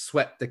party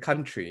swept the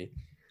country.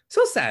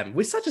 So Sam,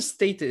 with such a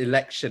stated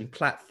election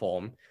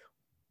platform,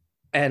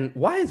 and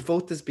why has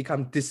voters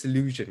become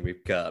disillusioned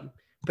with GERB,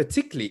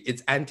 particularly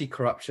its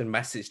anti-corruption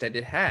message that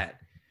it had?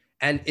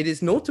 And it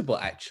is notable,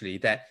 actually,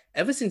 that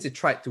ever since it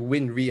tried to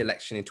win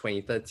re-election in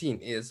 2013,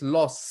 it has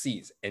lost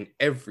seats in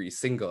every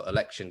single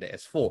election that it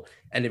has fought,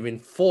 and there have been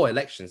 4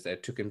 elections that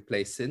have taken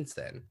place since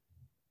then.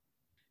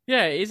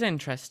 Yeah, it is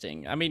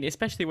interesting. I mean,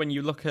 especially when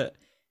you look at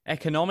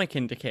economic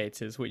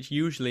indicators, which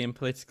usually in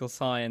political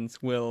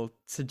science will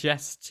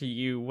suggest to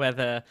you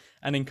whether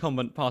an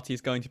incumbent party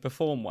is going to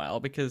perform well,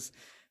 because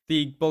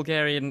the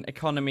Bulgarian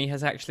economy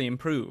has actually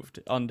improved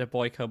under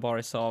Boyko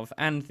Borisov,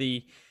 and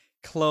the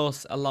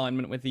close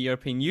alignment with the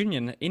European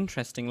Union,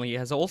 interestingly,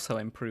 has also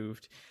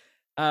improved.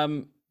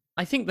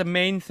 I think the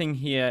main thing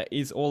here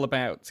is all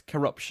about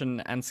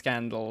corruption and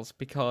scandals,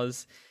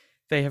 because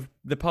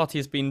the party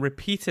has been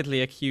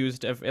repeatedly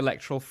accused of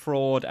electoral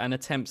fraud and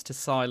attempts to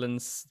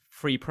silence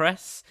free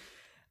press.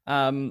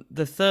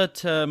 The third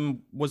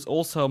term was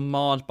also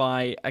marred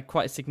by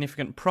quite a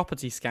significant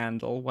property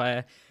scandal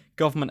where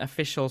government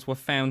officials were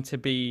found to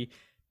be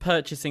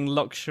purchasing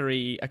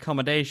luxury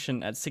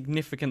accommodation at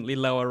significantly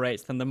lower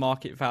rates than the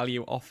market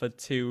value offered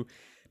to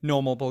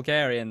normal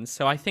Bulgarians.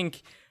 So I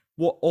think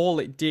what all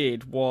it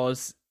did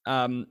was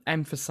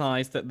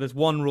emphasize that there's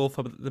one rule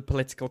for the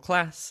political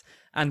class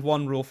and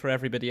one rule for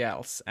everybody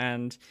else.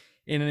 And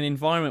in an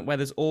environment where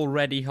there's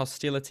already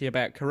hostility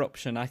about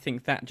corruption, I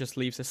think that just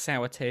leaves a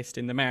sour taste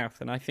in the mouth.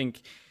 And I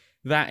think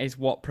that is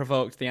what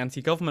provoked the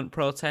anti-government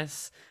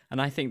protests.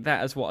 And I think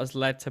that is what has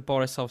led to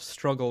Borisov's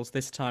struggles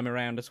this time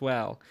around as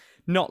well.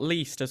 Not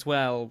least as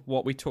well,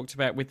 what we talked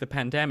about with the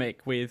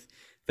pandemic, with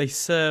they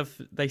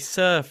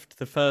surfed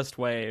the first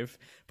wave,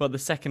 but the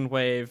second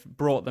wave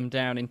brought them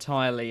down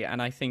entirely.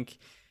 And I think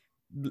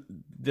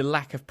the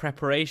lack of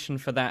preparation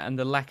for that and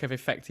the lack of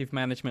effective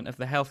management of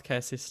the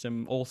healthcare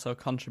system also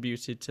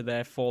contributed to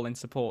their fall in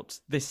support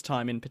this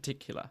time in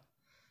particular.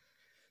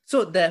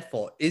 So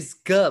therefore, is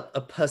GERB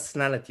a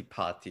personality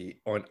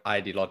party or an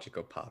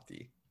ideological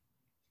party?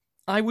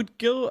 I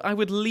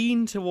would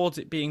lean towards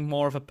it being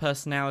more of a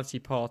personality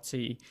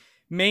party,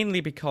 mainly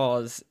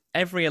because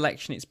every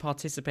election it's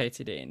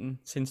participated in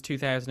since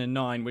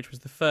 2009, which was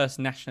the first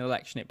national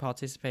election it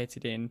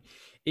participated in,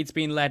 it's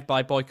been led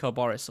by Boyko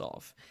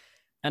Borisov.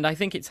 And I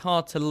think it's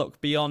hard to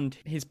look beyond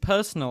his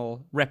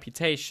personal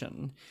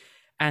reputation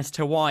as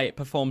to why it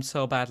performed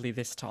so badly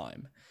this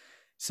time.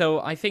 So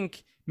I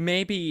think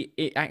maybe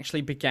it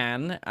actually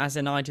began as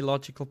an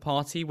ideological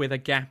party with a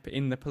gap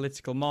in the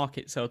political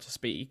market, so to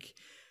speak.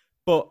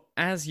 But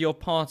as your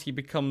party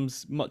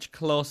becomes much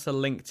closer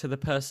linked to the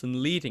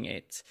person leading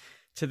it,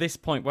 to this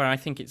point where I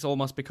think it's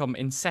almost become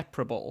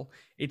inseparable,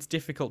 it's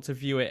difficult to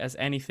view it as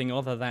anything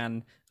other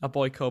than a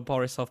Boyko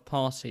Borisov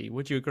party.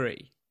 Would you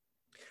agree?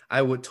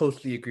 I would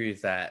totally agree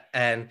with that.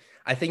 And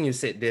I think you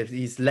said that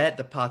he's led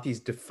the party, he's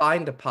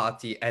defined the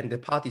party, and the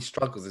party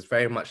struggles is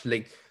very much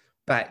linked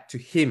back to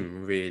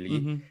him, really.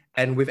 Mm-hmm.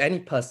 And with any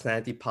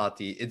personality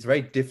party, it's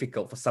very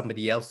difficult for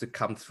somebody else to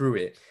come through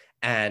it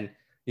and,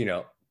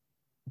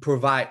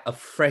 provide a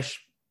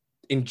fresh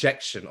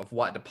injection of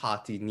what the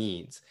party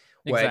needs,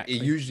 where Exactly.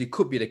 it usually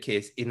could be the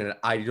case in an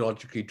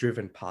ideologically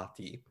driven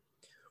party.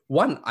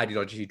 One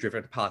ideologically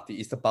driven party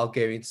is the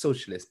Bulgarian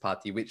Socialist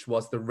Party, which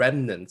was the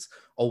remnants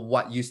of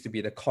what used to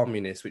be the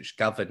communists which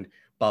governed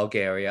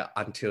Bulgaria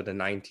until the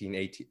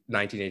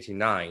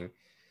 1989.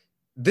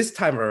 This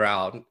time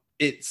around,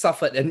 it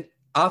suffered, and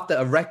after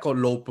a record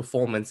low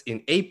performance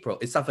in April,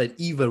 it suffered an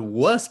even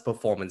worse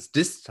performance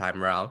this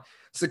time around,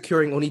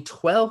 securing only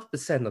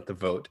 12% of the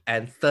vote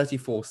and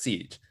 34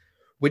 seats,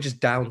 which is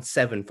down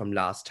 7 from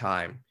last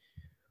time.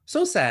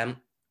 So, Sam,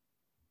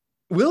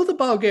 will the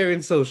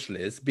Bulgarian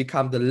Socialists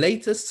become the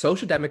latest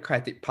social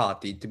democratic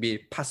party to be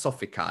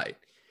PASOKified?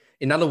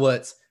 In other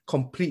words,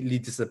 completely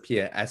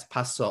disappear as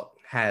PASOK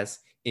has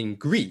in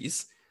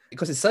Greece,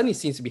 because it certainly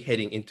seems to be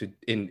heading into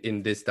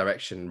in this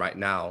direction right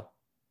now.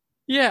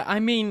 Yeah, I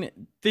mean,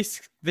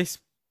 this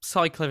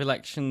cycle of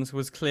elections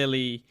was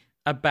clearly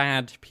a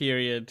bad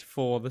period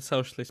for the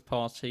Socialist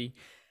Party.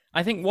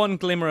 I think one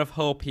glimmer of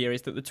hope here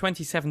is that the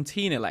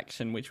 2017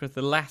 election, which was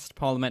the last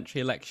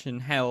parliamentary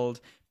election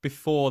held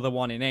before the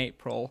one in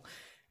April,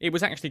 it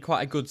was actually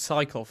quite a good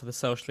cycle for the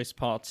Socialist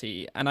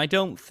Party. And I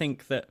don't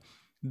think that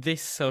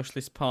this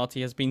Socialist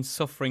Party has been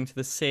suffering to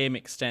the same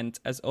extent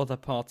as other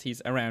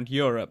parties around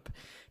Europe,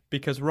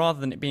 because rather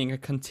than it being a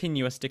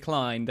continuous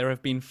decline, there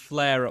have been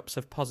flare-ups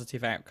of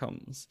positive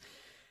outcomes.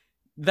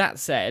 That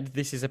said,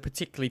 this is a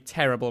particularly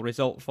terrible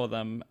result for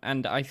them,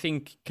 and I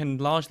think can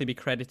largely be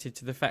credited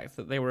to the fact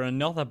that they were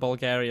another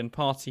Bulgarian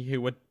party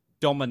who were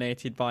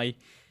dominated by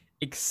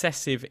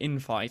excessive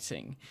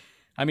infighting.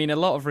 I mean, a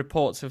lot of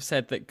reports have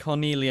said that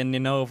Cornelia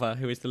Ninova,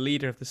 who is the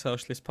leader of the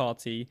Socialist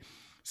Party,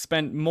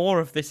 spent more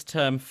of this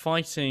term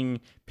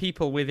fighting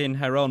people within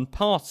her own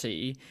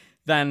party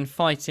than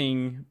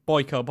fighting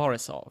Boyko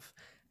Borisov.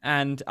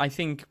 And I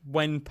think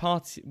when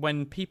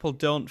people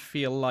don't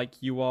feel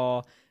like you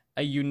are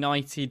a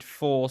united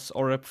force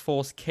or a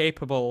force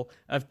capable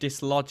of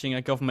dislodging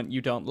a government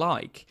you don't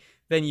like,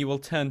 then you will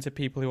turn to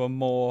people who are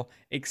more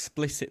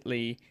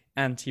explicitly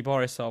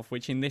anti-Borisov,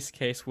 which in this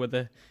case were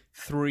the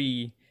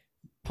three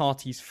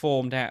parties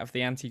formed out of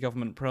the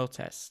anti-government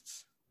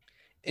protests.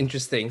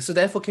 Interesting. So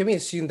therefore, can we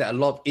assume that a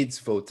lot of its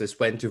voters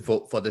went to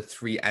vote for the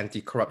three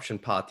anti-corruption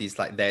parties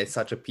like There Is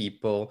Such a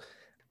People,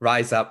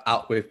 Rise Up,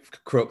 Out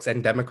with Crooks,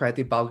 and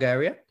Democratic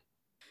Bulgaria?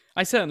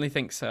 I certainly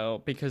think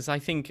so, because I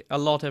think a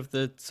lot of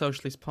the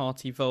Socialist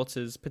Party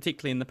voters,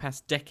 particularly in the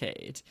past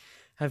decade,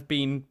 have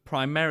been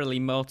primarily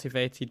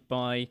motivated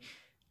by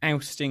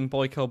ousting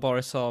Boyko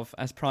Borisov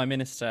as Prime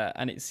Minister,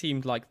 and it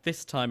seemed like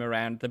this time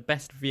around the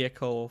best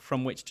vehicle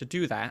from which to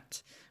do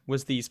that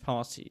was these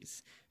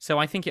parties. So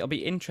I think it'll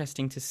be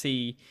interesting to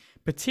see,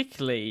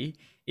 particularly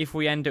if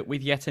we end up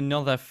with yet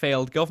another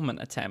failed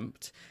government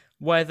attempt,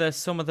 whether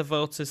some of the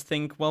voters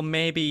think, well,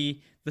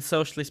 maybe the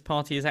Socialist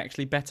Party is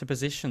actually better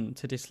positioned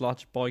to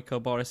dislodge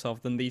Boyko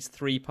Borisov than these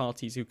three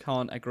parties who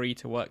can't agree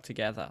to work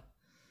together.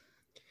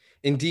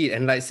 Indeed,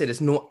 and like I said,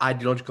 there's no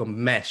ideological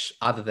mesh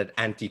other than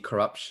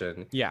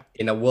anti-corruption. Yeah.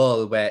 In a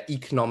world where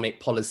economic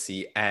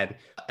policy and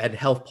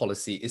health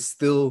policy is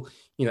still,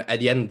 at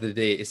the end of the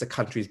day, it's a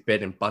country's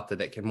bread and butter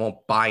that can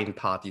more bind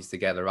parties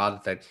together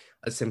rather than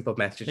a simple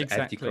message of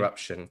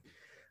anti-corruption.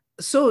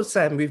 So,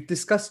 Sam, we've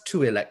discussed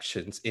two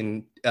elections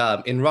in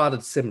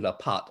rather similar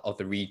part of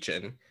the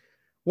region.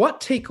 What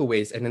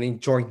takeaways and any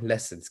joint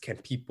lessons can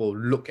people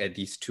look at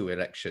these two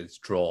elections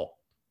draw,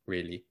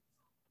 really?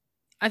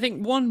 I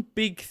think one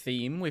big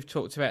theme we've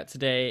talked about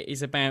today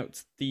is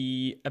about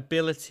the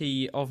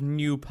ability of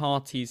new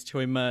parties to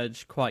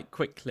emerge quite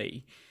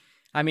quickly.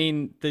 I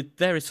mean,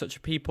 There Is Such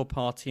a People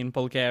party in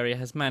Bulgaria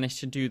has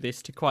managed to do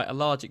this to quite a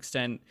large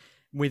extent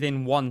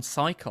within one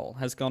cycle,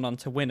 has gone on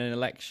to win an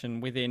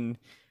election within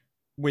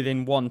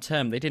one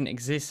term. They didn't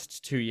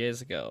exist 2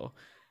 years ago.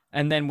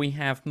 And then we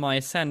have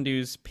Maia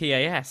Sandu's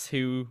PAS,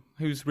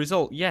 whose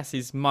result, yes,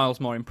 is miles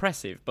more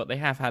impressive, but they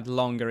have had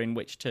longer in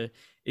which to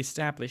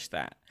establish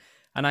that.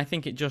 And I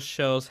think it just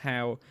shows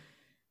how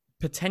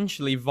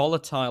potentially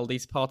volatile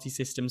these party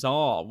systems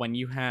are when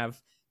you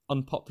have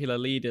unpopular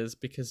leaders,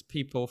 because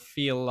people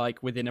feel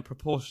like within a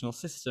proportional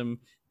system,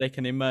 they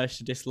can emerge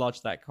to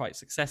dislodge that quite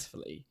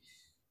successfully.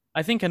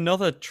 I think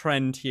another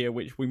trend here,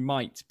 which we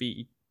might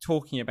be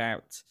talking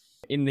about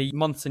in the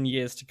months and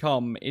years to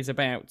come, is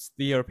about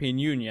the European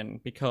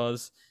Union,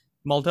 because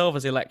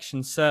Moldova's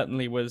election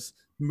certainly was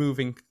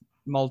moving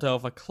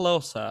Moldova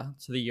closer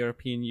to the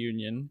European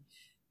Union.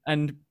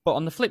 But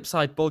on the flip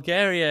side,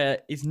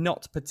 Bulgaria is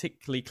not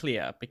particularly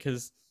clear,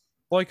 because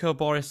Boyko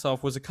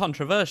Borisov was a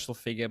controversial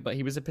figure, but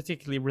he was a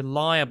particularly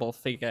reliable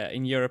figure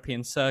in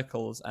European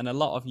circles, and a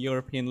lot of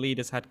European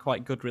leaders had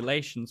quite good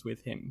relations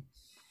with him.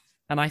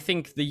 And I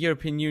think the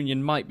European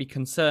Union might be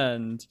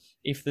concerned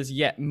if there's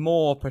yet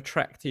more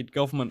protracted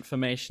government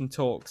formation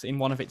talks in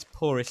one of its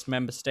poorest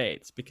member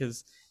states,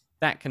 because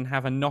that can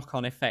have a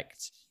knock-on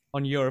effect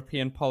on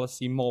European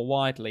policy more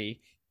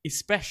widely,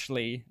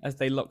 especially as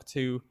they look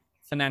to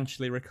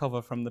financially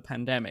recover from the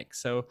pandemic.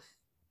 So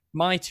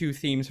my two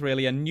themes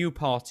really are new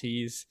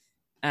parties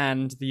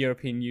and the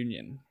European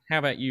Union. How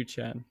about you,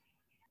 Chern?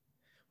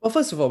 Well,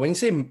 first of all, when you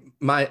say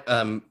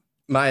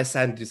Maya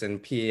Sandu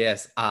and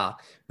PAS are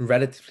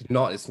relatively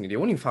not as new, they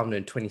were only founded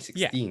in Yeah.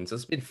 2016, so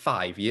it's been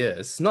 5 years.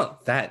 It's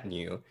not that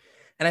new.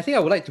 And I think I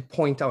would like to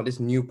point out this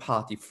new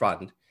party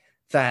front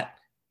that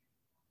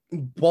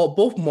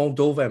both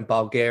Moldova and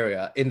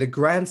Bulgaria, in the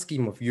grand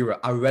scheme of Europe,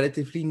 are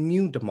relatively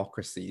new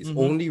democracies, Hmm.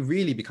 only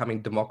really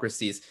becoming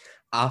democracies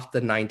after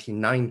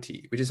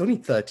 1990, which is only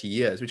 30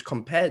 years, which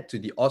compared to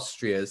the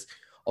Austrias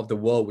of the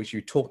world, which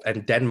you talked,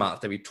 and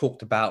Denmark that we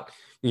talked about,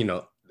 you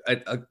know,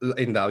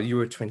 in our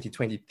Euro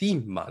 2020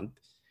 theme month,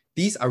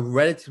 these are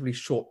relatively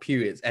short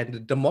periods, and the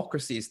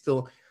democracy is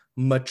still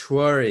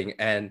maturing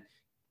and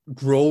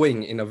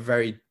growing in a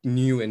very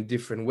new and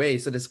different way.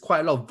 So there's quite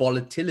a lot of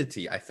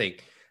volatility, I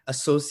think,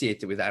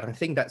 associated with that. And I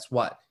think that's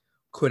what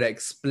could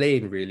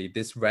explain really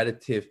this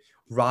relative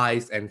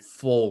rise and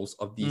falls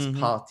of these Hmm.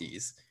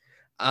 parties.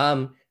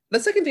 The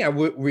second thing I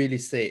would really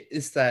say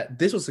is that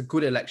this was a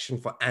good election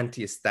for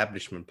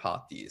anti-establishment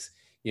parties.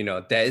 You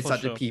know, there is For such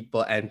a sure.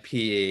 people and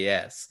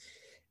PAS.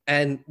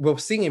 And we're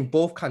seeing in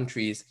both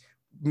countries,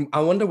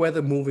 I wonder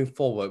whether moving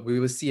forward we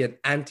will see an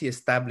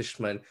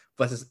anti-establishment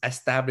versus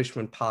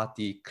establishment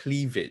party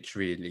cleavage,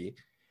 really.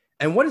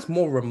 And what is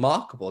more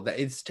remarkable that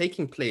it's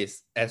taking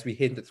place, as we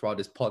hinted throughout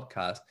this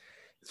podcast,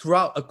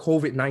 throughout a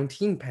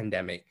COVID-19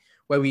 pandemic,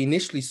 where we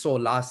initially saw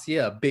last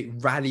year a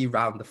big rally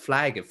around the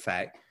flag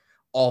effect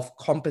of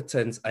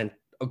competence and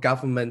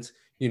government,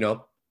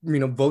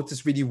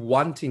 voters really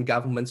wanting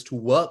governments to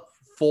work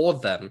for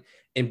them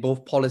in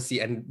both policy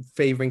and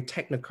favoring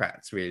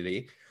technocrats,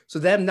 really. So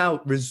them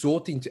now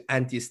resorting to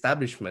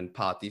anti-establishment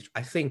parties,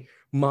 I think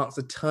marks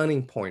a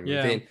turning point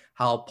Yeah. within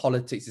how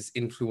politics is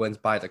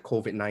influenced by the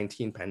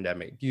COVID-19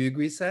 pandemic. Do you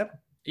agree, Sam?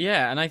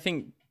 Yeah, and I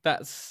think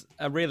that's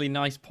a really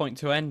nice point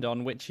to end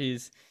on, which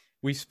is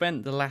we've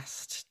spent the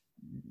last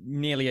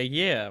nearly a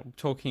year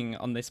talking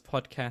on this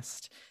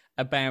podcast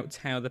about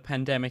how the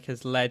pandemic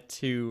has led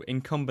to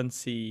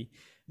incumbency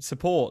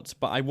support.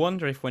 But I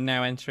wonder if we're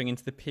now entering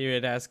into the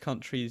period as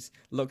countries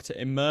look to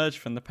emerge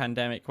from the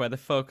pandemic where the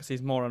focus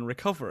is more on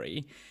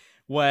recovery,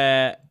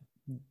 where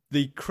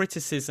the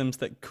criticisms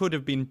that could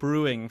have been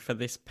brewing for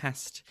this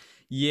past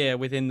year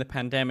within the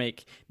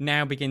pandemic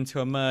now begin to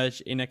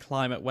emerge in a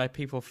climate where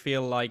people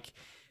feel like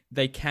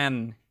they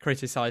can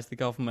criticize the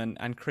government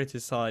and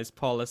criticize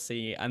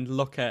policy and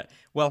look at,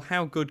 well,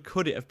 how good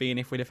could it have been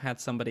if we'd have had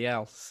somebody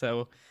else?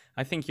 So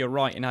I think you're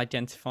right in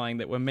identifying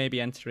that we're maybe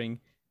entering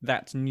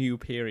that new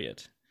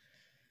period.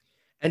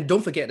 And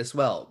don't forget as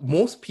well,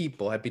 most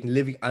people have been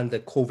living under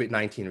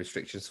COVID-19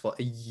 restrictions for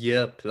a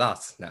year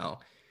plus now.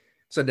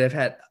 So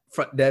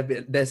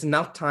there's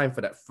enough time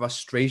for that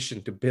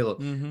frustration to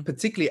build, Mm-hmm.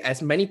 particularly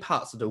as many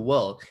parts of the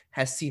world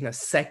has seen a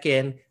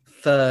second,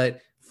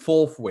 third,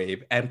 fourth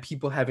wave, and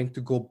people having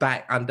to go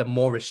back under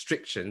more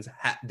restrictions.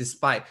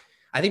 Despite,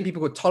 I think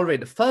people could tolerate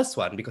the first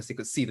one because they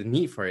could see the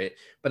need for it,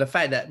 but the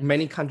fact that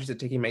many countries are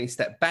taking many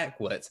steps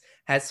backwards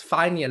has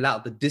finally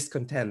allowed the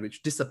discontent,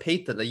 which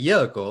dissipated a year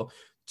ago,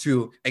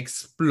 to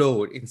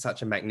explode in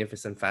such a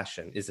magnificent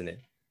fashion, isn't it?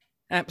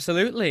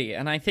 Absolutely,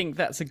 and I think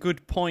that's a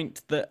good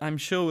point that I'm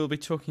sure we'll be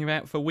talking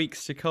about for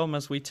weeks to come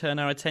as we turn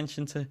our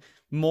attention to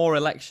more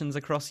elections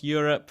across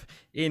Europe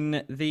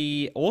in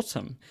the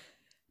autumn.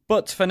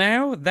 But for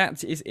now,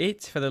 that is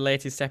it for the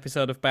latest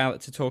episode of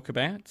Ballot to Talk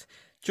About.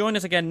 Join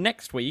us again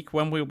next week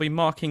when we'll be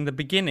marking the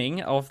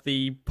beginning of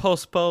the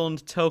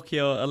postponed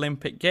Tokyo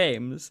Olympic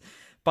Games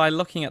by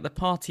looking at the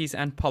parties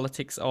and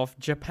politics of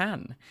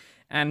Japan.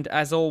 And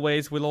as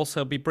always, we'll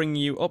also be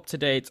bringing you up to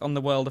date on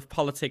the world of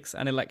politics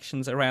and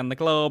elections around the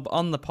globe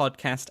on the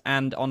podcast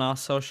and on our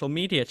social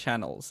media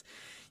channels.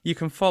 You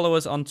can follow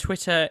us on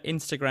Twitter,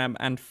 Instagram,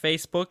 and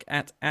Facebook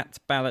at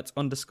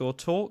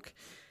 @ballot_talk.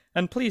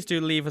 And please do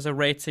leave us a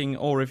rating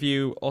or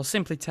review or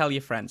simply tell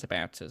your friends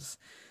about us.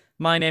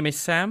 My name is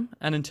Sam,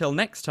 and until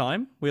next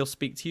time, we'll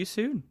speak to you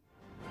soon.